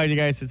so glad you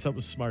guys said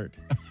something smart.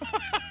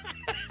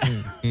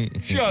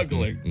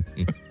 Juggling.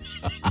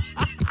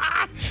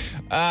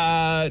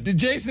 Did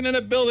Jason end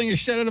up building a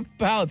shed out of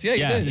pallets? Yeah, he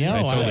did. Yeah,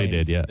 I totally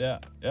did. Yeah.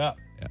 Yeah.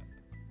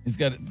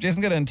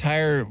 Jason's got an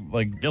entire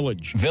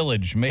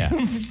village made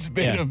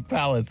of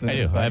pallets. I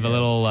do. I have a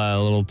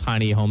little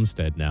tiny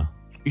homestead now.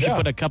 You should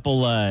put a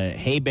couple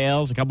hay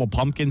bales, a couple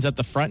pumpkins at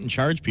the front and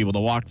charge people to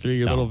walk through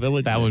your little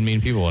village. That would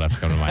mean people would have to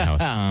come to my house.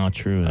 Oh,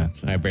 true.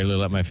 I barely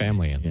let my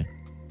family in.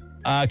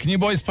 Yeah. Can you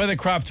boys play the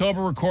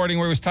Croptober recording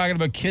where he was talking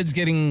about kids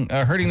getting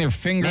hurting their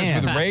fingers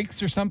with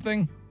rakes or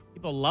something?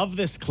 People love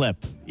this clip.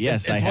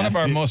 Yes, it's one of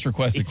our most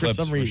requested clips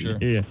for sure.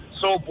 Yeah.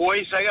 So,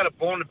 boys, I got a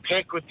bone to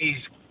pick with these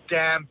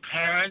damn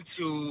parents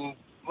who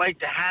like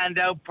to hand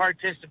out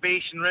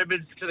participation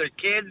ribbons to their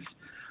kids.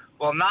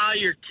 Well, now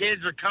your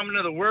kids are coming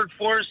to the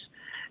workforce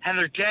and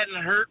they're getting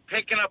hurt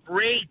picking up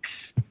rakes.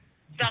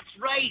 That's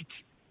right.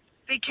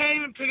 They can't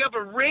even pick up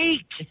a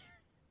rake.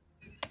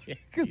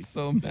 It's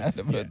so mad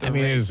about that. I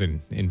mean, it is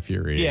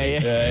infuriating.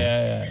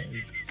 Yeah.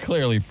 It's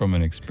clearly from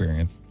an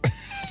experience.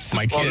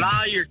 My kids. Well,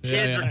 now your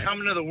kids are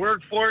coming to the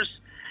workforce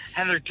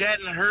and they're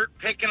getting hurt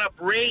picking up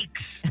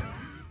rakes.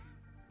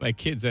 My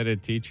kids had a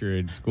teacher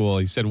in school.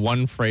 He said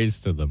one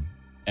phrase to them,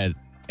 and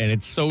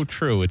it's so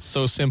true. It's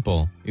so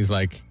simple. He's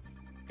like,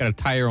 "Got to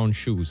tie your own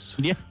shoes."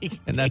 Yeah,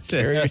 and that's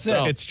it.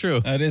 It's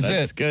true.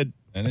 That's good.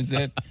 That is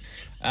it.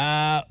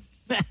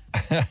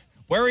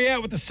 Where are we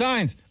at with the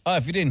signs?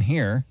 If you didn't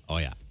hear,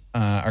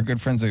 our good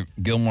friends at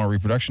Gilmore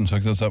Reproductions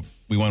hooked us up.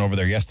 We went over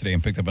there yesterday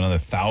and picked up another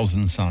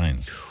 1,000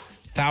 signs.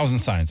 1,000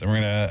 signs. And we're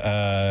going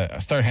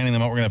to start handing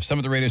them out. We're going to have some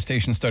at the radio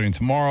station starting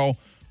tomorrow.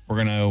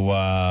 We're going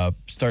to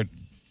start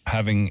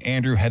having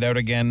Andrew head out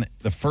again.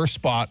 The first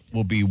spot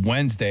will be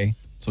Wednesday,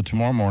 so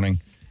tomorrow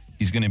morning.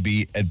 He's going to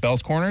be at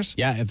Bell's Corners.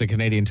 Yeah, at the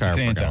Canadian Tire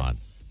parking lot.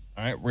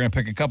 All right, we're going to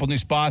pick a couple new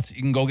spots.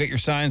 You can go get your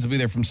signs. They'll be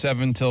there from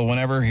 7 till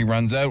whenever he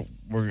runs out.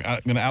 We're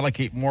going to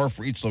allocate more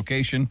for each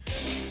location.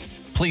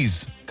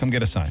 please come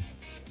get a sign.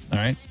 All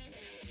right?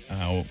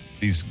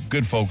 These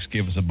good folks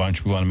gave us a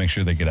bunch. We want to make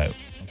sure they get out.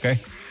 Okay?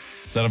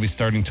 So that'll be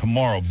starting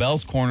tomorrow.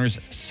 Bell's Corners,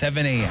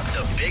 7 a.m.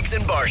 The Biggs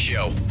and Bar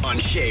Show on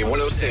Shea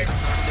 106.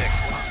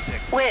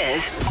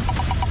 With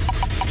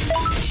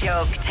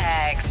joke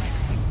text.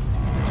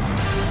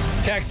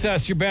 Text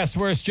us your best,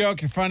 worst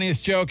joke, your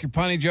funniest joke, your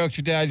punny jokes,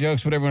 your dad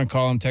jokes, whatever you want to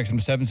call them. Text them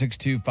to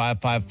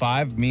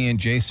 762-555. Me and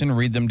Jason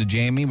read them to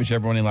Jamie.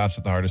 Whichever one he laughs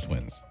at the hardest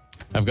wins.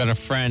 I've got a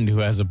friend who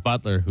has a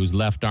butler whose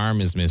left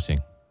arm is missing.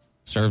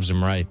 Serves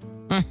him right.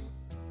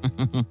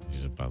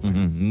 He's a butler.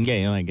 Mm-hmm.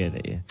 Yeah, I get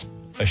it, yeah.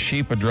 A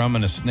sheep, a drum,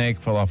 and a snake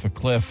fell off a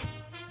cliff.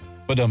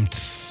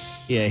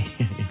 Yeah.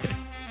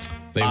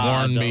 They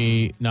warned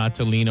me not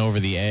to lean over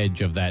the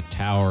edge of that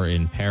tower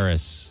in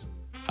Paris.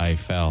 I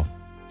fell.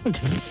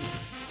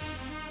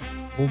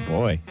 Oh,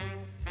 boy.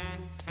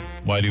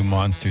 Why do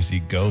monsters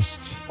eat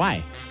ghosts?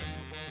 Why?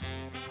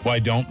 Why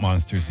don't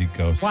monsters eat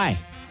ghosts? Why?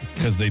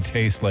 Because they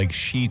taste like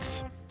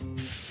sheets.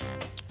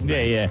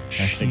 Yeah.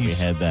 I think we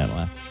had that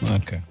last.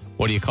 Okay.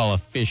 What do you call a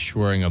fish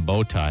wearing a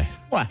bow tie?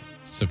 What?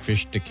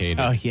 Sophisticated.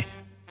 Oh, yes.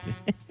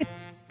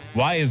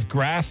 Why is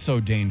grass so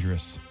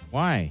dangerous?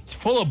 Why? It's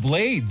full of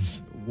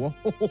blades. Whoa.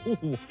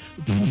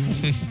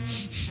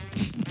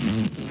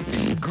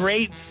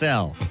 Great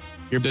sell.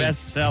 Your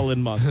best sell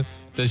in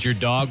months. Does your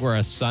dog wear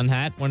a sun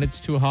hat when it's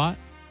too hot?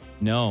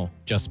 No.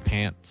 Just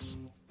pants.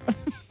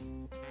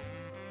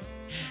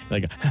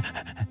 Like,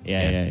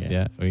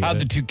 yeah. How'd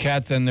the two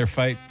cats end their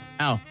fight?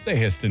 How? They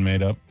hissed and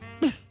made up.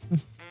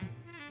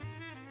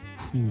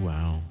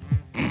 Wow.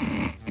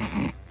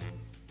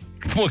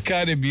 What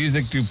kind of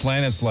music do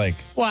planets like?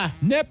 What?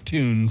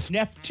 Neptunes.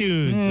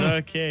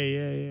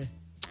 Okay, yeah.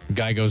 A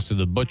guy goes to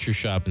the butcher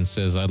shop and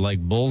says, I'd like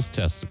bull's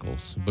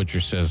testicles. The butcher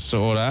says,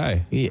 so would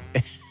I. Yeah.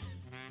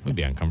 Would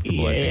be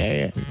uncomfortable, I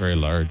think. Yeah. Very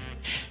large.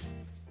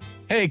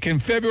 Hey, can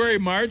February,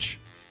 March?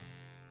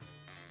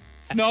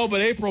 No,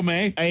 but April,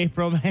 May.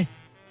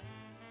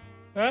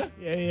 Huh?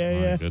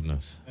 Yeah. My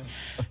goodness.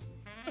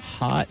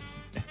 Hot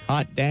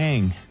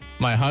dang.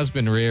 My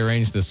husband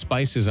rearranged the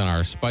spices on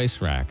our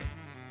spice rack.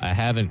 I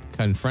haven't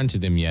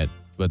confronted him yet,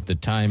 but the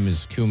time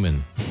is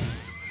cumin.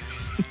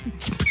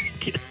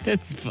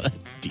 That's fun.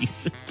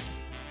 Decent.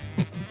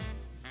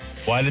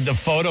 Why did the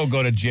photo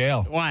go to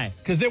jail? Why?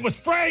 Because it was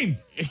framed.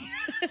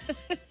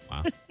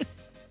 Wow.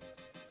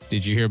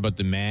 Did you hear about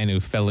the man who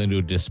fell into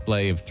a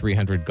display of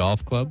 300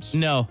 golf clubs?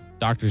 No.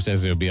 Doctor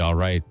says he'll be all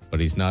right, but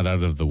he's not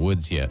out of the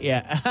woods yet.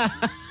 Yeah.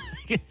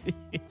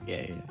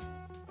 Yeah.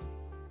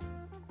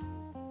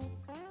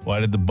 Why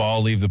did the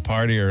ball leave the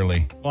party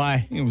early?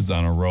 Why? He was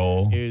on a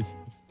roll.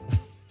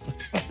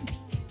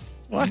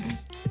 What?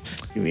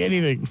 Give me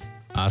anything.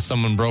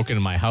 Someone broke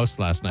into my house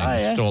last night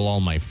and stole all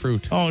my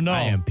fruit. Oh, no.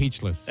 I am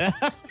peachless.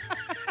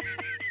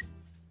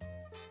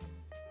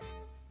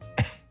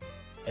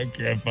 I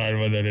can't find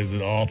one that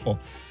isn't awful.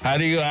 How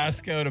do you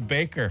ask out a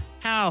baker?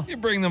 How? You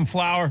bring them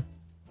flour.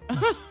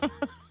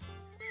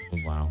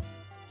 Wow.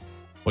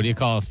 What do you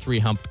call a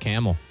 3-humped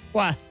camel?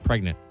 What?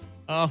 Pregnant.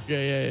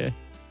 Okay, yeah.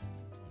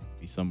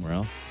 Be somewhere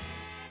else.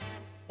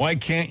 Why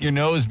can't your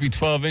nose be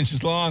 12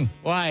 inches long?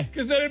 Why?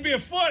 Because then it'd be a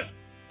foot.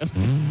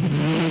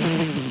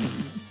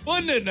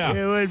 Wouldn't it now?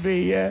 It would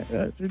be, yeah.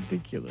 That's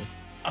ridiculous.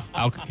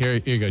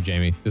 Here you go,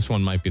 Jamie. This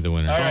one might be the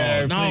winner. All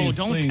right, No, please,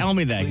 don't please, tell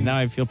me that. please. Now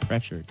I feel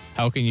pressured.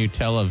 How can you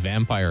tell a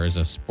vampire is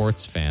a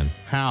sports fan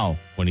How?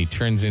 when he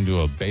turns into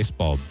a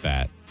baseball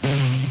bat?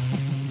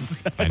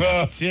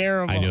 That's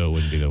terrible. I knew it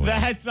wouldn't be the winner.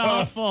 That's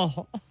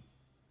awful.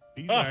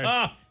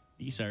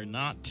 These are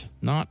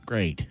not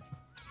great.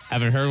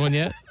 Haven't heard one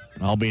yet?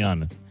 I'll be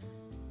honest.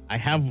 I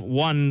have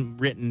one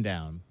written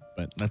down,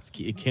 but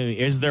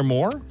is there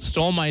more?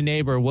 Stole my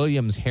neighbor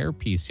William's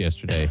hairpiece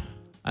yesterday.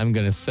 I'm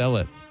going to sell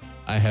it.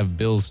 I have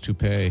bills to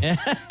pay.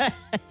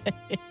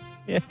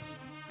 Yes.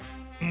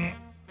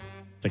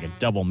 It's like a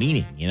double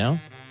meaning, you know?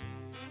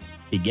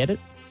 You get it?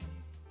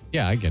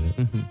 Yeah, I get it.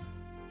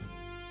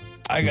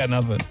 I got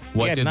nothing.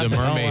 What Yeah, did the nothing.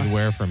 mermaid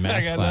wear for I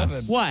math got class?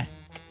 nothing. What?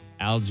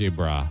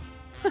 Algebra.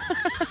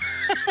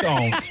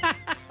 Don't.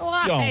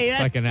 Don't. It's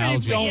like an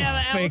algae. Don't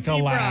fake a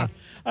laugh.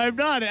 I'm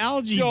not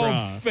algebra.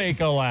 Don't fake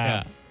a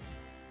laugh.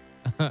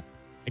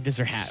 Like, was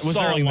there a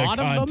Stalling the lot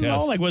of them, though?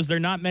 contest. Like, was there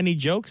not many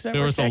jokes that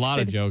There were was a lot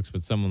of texted? jokes,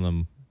 but some of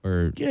them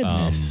were,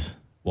 Goodness.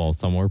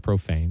 some were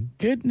profane.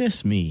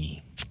 Goodness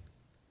me.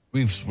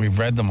 We've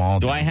read them all.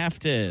 Do I have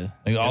to?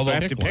 Like, all do I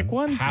the- have to pick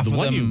one? Half The of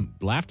one them.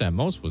 you laughed at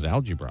most was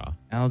algebra.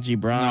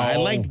 Algebra. No. I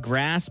liked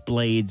grass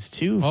blades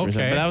too. Okay.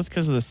 But that was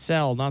because of the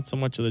cell, not so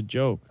much of the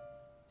joke.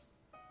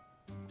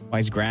 Why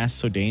is grass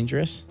so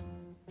dangerous?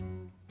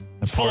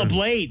 It's Full of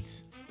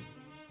blades.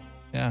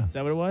 Yeah. Is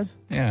that what it was?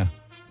 Yeah.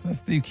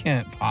 You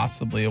can't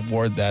possibly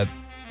award that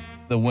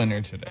the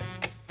winner today.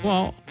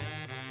 Well,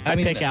 I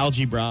mean, pick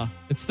algebra.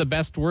 it's the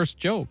best worst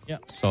joke. Yeah.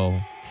 So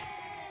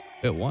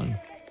it won.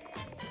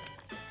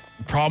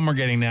 The problem we're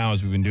getting now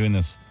is we've been doing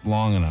this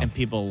long enough. And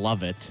people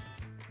love it.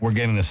 We're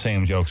getting the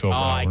same jokes over Oh,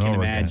 and over I and can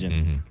over again.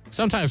 imagine.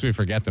 Sometimes we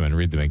forget them and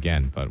read them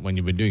again, but when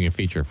you've been doing a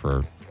feature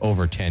for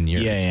over 10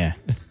 years. Yeah.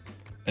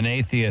 an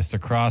atheist, a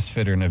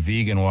CrossFitter, and a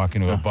vegan walk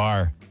into a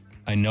bar.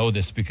 I know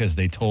this because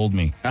they told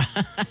me.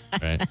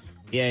 Right.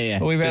 Yeah.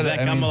 But Does that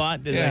come a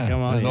lot? Does that come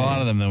a lot? There's a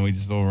lot of them that we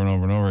just over and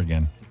over and over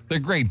again. They're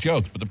great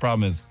jokes, but the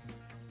problem is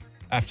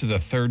after the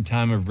third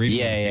time of reading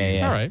them,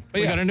 It's all right.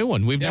 We got a new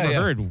one. We've never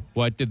heard.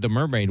 What did the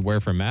mermaid wear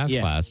for math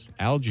class?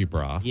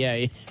 Algebra.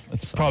 Yeah.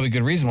 That's probably a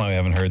good reason why we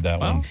haven't heard that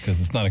one, because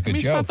it's not a good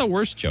It's joke. not the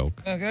worst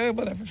joke. Okay,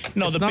 whatever.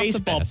 No, It's the not the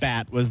baseball best.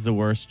 bat was the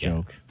worst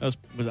joke. That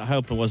was I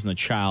hope it wasn't a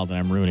child and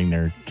I'm ruining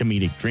their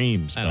comedic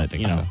dreams. I don't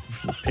think so.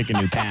 Pick a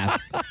new path.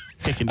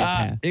 Pick a new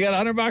path. You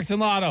got $100 in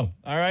lotto.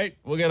 All right,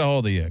 we'll get a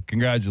hold of you.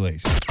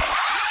 Congratulations.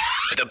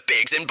 The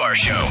Biggs and Bar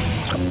Show.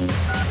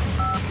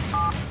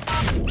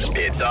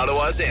 It's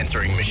Ottawa's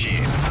answering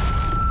machine.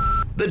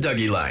 The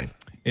Dougie Line.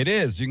 It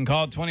is. You can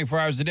call it 24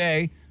 hours a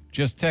day.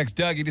 Just text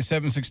Dougie to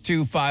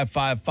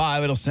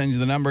 762-555. It'll send you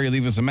the number. You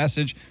leave us a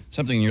message.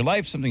 Something in your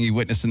life, something you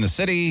witnessed in the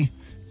city,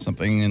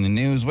 something in the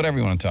news, whatever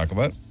you want to talk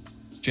about.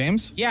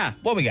 James? Yeah.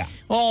 What we got?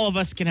 All of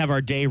us can have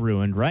our day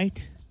ruined,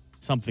 right?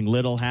 Something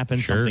little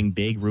happens, Sure. something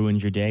big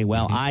ruins your day.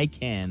 Well, I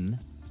can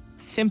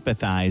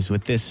sympathize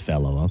with this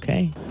fellow,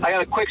 okay? I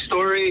got a quick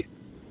story,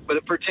 but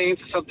it pertains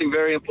to something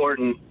very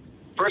important.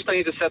 First, I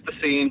need to set the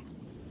scene.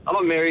 I'm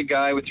a married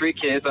guy with 3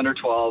 kids under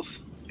 12.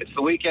 It's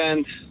the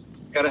weekend.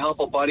 Got to help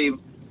a buddy an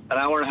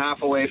hour and a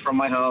half away from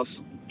my house.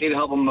 Need to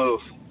help him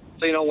move.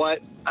 So you know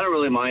what? I don't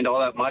really mind all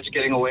that much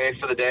getting away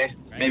for the day.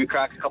 Maybe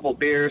crack a couple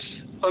beers.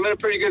 So I'm in a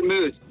pretty good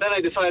mood. Then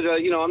I decided,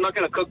 I'm not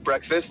going to cook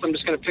breakfast. I'm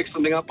just going to pick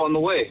something up on the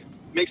way.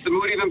 Makes the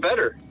mood even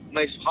better.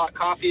 Nice hot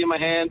coffee in my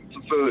hand,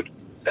 some food.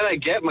 Then I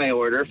get my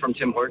order from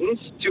Tim Hortons,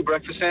 2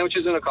 breakfast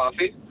sandwiches and a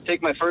coffee.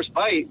 Take my first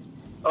bite.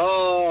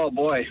 Oh,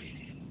 boy.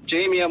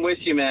 Jamie, I'm with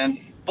you, man.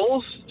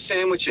 Both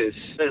sandwiches,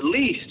 at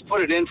least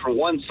put it in for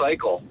one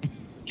cycle.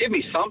 Give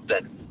me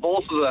something.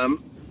 Both of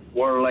them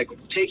were like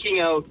taking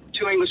out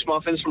 2 English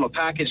muffins from a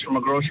package from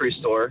a grocery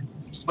store,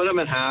 split them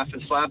in half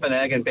and slap an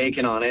egg and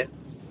bacon on it,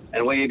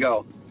 and away you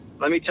go.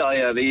 Let me tell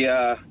you,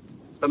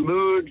 the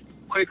mood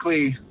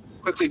quickly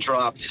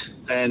dropped,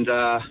 and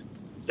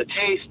the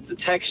taste, the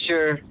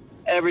texture,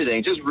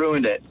 everything just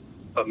ruined it.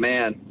 But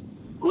man,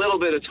 a little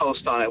bit of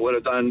toast on it would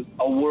have done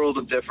a world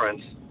of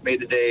difference.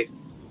 Made the day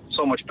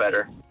so much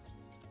better.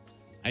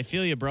 I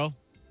feel you, bro.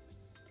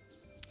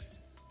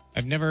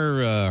 I've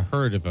never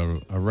heard of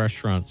a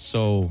restaurant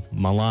so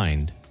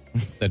maligned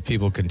that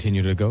people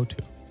continue to go to.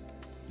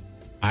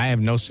 I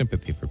have no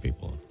sympathy for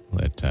people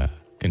that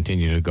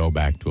continue to go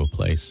back to a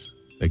place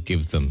that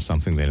gives them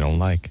something they don't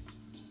like.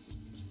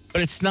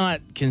 But it's not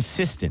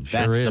consistent.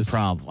 Sure That's is. the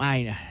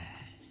problem.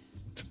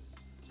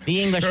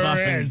 The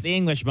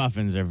English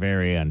muffins are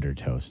very under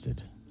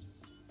toasted.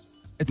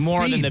 It's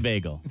more speed. than the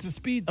bagel. It's a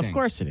speed Of thing.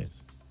 course it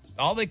is.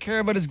 All they care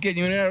about is getting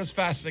you in and out as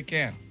fast as they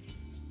can.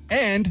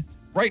 And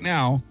right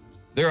now,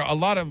 there are a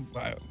lot of...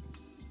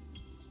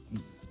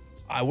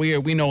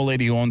 we know a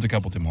lady who owns a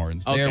couple Tim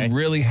Hortons. Okay. They're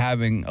really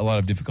having a lot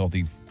of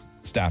difficulty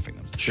staffing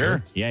them.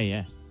 Sure.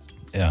 Yeah.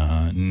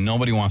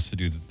 Nobody wants to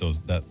do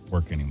that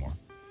work anymore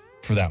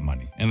for that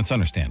money. And it's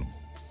understandable.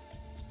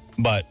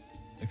 But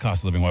the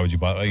cost of living, why would you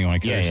buy? You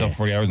want to kill yourself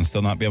 40 hours and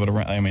still not be able to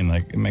rent? I mean,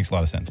 it makes a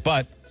lot of sense.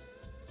 But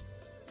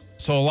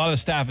so a lot of the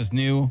staff is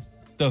new,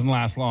 doesn't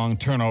last long,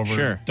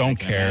 turnover, don't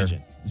care,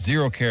 imagine.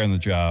 zero care in the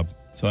job.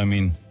 So, I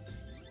mean,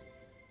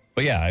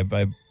 but yeah,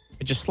 I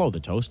just slow the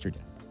toaster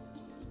down.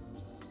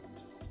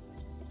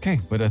 Okay,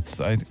 but that's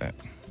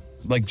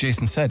like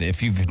Jason said,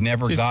 if you've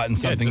never gotten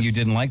something you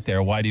didn't like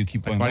there, why do you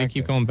keep going back? Why do you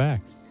keep going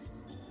back?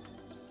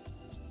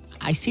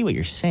 I see what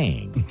you're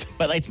saying,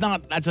 but it's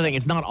not. That's the thing.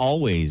 It's not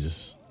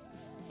always.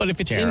 But if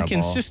it's terrible.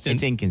 inconsistent,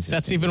 It's inconsistent.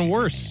 that's even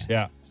worse.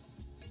 Yeah.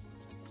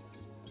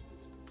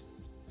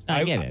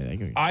 I get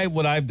it.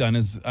 What I've done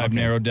is I've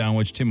narrowed down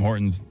which Tim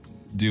Hortons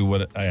do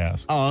what I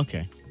ask. Oh,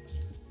 okay.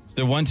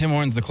 The one Tim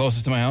Hortons the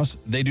closest to my house,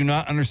 they do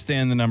not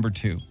understand the number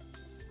 2.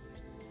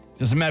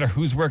 Doesn't matter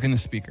who's working the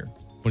speaker.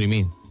 What do you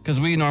mean? Because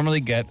we normally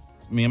get,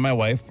 me and my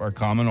wife, our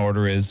common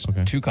order is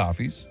 2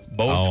 coffees,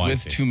 both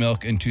with 2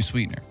 milk and 2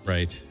 sweetener.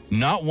 Right.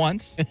 Not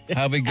once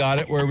have we got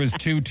it where it was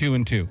 2, 2,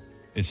 and 2.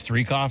 It's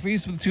 3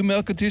 coffees with 2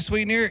 milk and 2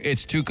 sweetener.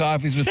 It's 2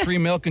 coffees with 3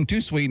 milk and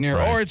 2 sweetener.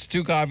 Right. Or it's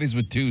 2 coffees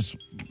with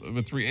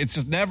 3. It's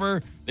just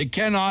never, they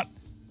cannot,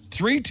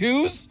 3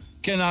 2s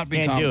cannot be.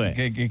 Can't do it.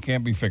 It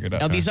can't be figured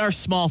out. Now, these are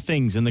small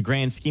things in the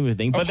grand scheme of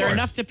things, but they're course.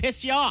 enough to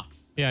piss you off.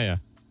 Yeah.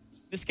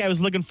 This guy was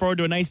looking forward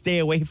to a nice day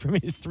away from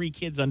his 3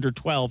 kids under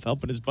 12,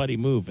 helping his buddy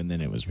move, and then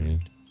it was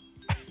ruined.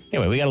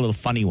 Anyway, we got a little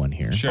funny one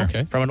here. Sure.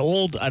 Okay. From an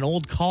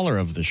old caller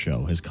of the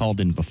show has called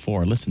in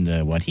before. Listen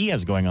to what he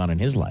has going on in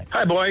his life.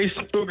 Hi, boys.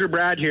 Booger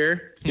Brad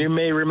here. You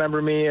may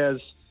remember me as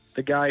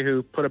the guy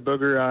who put a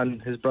booger on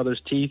his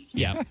brother's teeth.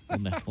 Yeah,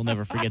 we'll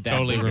never forget that.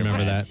 Totally Booger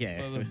remember Brad. that.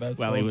 Yeah, One of the best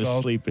while he phone was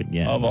calls sleeping.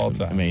 Yeah, of it was all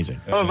time.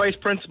 amazing. I'm a vice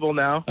principal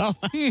now. Oh,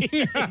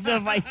 he's a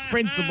vice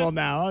principal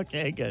now.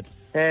 Okay, good.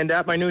 And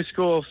at my new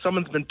school,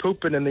 someone's been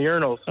pooping in the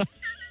urinals. I'm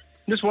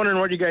just wondering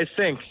what you guys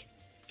think.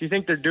 Do you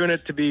think they're doing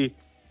it to be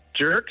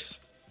jerks?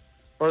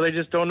 Or they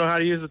just don't know how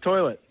to use the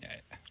toilet?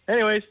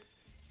 Anyways,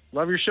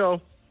 love your show.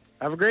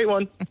 Have a great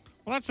one.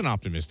 Well, that's an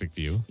optimistic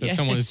view. That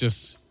someone is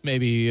just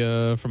maybe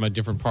from a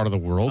different part of the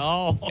world.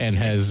 Oh, okay. And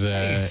has.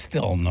 They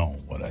still know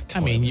what a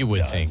toilet you would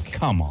does. think.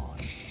 Come on.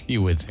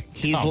 You would think.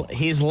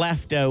 He's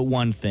left out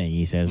one thing.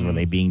 He says, were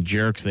they being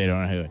jerks? They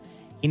don't know who.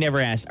 He never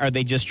asked, are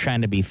they just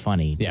trying to be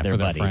funny to their for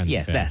their buddies? friends,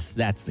 Yes, yeah.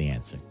 that's the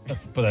answer.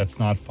 But that's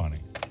not funny.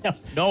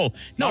 No,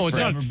 it's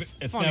not.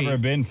 It's funny. never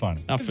been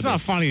funny. It's not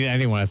funny that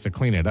anyone has to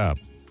clean it up.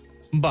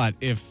 But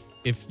if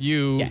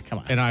you come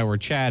on. and I were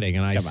chatting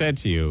and I said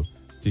to you,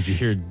 did you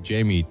hear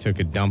Jamie took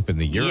a dump in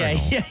the urinal?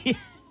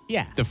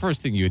 Yeah. The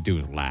first thing you would do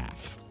is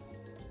laugh.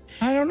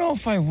 I don't know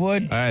if I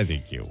would. I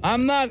think you would.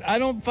 I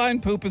don't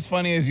find poop as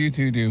funny as you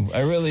two do. I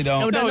really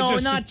don't. No,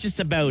 not just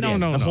about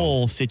the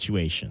whole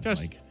situation.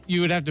 Just you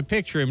would have to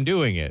picture him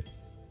doing it.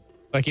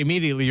 Like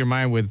immediately your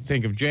mind would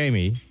think of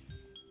Jamie.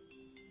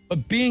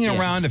 But being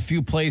around a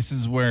few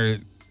places where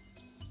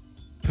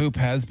poop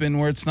has been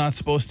where it's not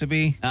supposed to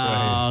be.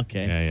 Oh,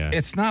 okay. Yeah.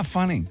 It's not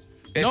funny.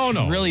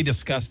 It's really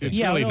disgusting. It's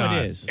really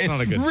not. It is. It's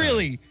not a good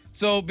really...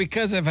 So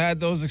because I've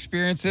had those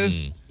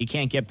experiences, you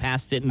can't get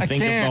past it and I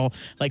think can't.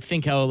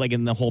 think how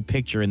in the whole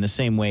picture in the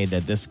same way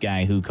that this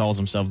guy who calls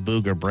himself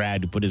Booger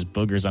Brad, who put his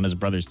boogers on his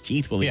brother's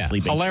teeth while he's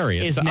sleeping,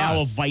 hilarious is to now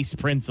us. a vice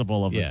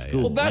principal of a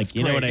school. Well, that's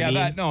you know what great.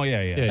 I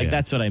mean?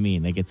 That's what I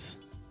mean. It's.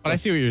 But I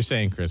see what you're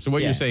saying, Chris. So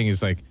what you're saying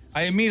is I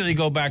immediately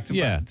go back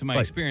to my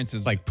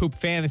experiences. Like poop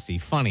fantasy,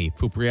 funny,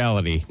 poop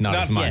reality, not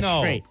as much.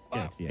 No. Great.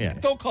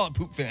 Don't call it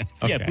poop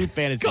fantasy. Yeah, poop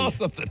fantasy. Call it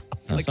something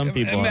else. Like some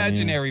people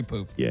imaginary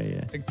poop.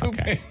 Yeah. Like poop.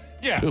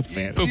 Yeah. Poop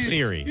fantasy. Poop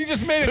theory. You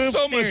just made it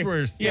so much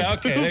worse. Yeah,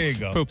 okay, there you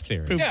go. Poop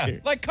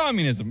theory. Like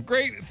communism.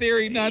 Great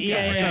theory, not so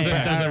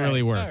great. Doesn't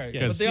really work. All right,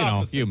 Because, but the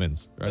opposite.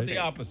 humans, right? But the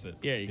opposite.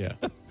 Yeah.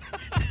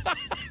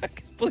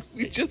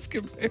 We just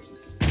compared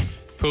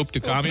Poop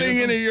to being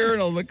communism? in a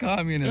urinal to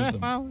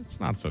communism. Well, it's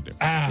not so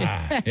different.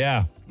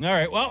 Yeah. All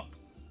right. Well,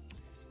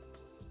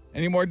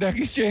 any more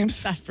duckies,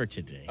 James? Not for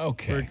today.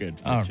 Okay. We're good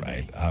for All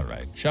today.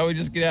 right. Shall we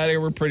just get out of here?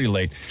 We're pretty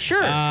late.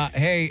 Sure.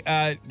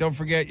 Hey, don't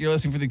forget you're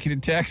listening for the key to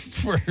text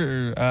for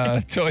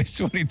Toys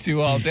 22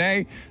 all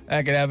day.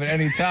 That can happen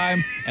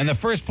anytime. And the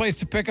first place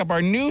to pick up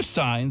our new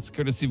signs,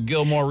 courtesy of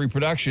Gilmore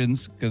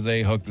Reproductions, because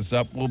they hooked us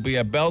up, will be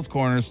at Bell's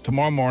Corners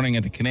tomorrow morning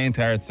at the Canadian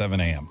Tire at 7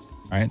 a.m.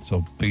 All right.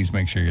 So please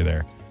make sure you're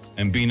there.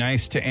 And be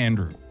nice to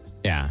Andrew.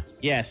 Yeah.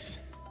 Yes.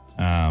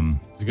 He's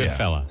a good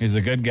fella. He's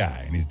a good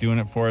guy, and he's doing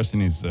it for us,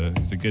 and he's a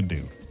good dude.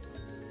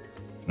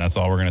 And that's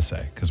all we're going to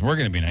say, because we're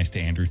going to be nice to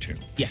Andrew, too.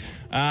 Yeah.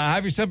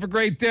 Have yourself a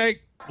great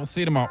day. We'll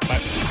see you tomorrow.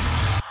 Bye.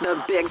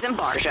 The Biggs and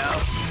Bar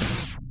Show.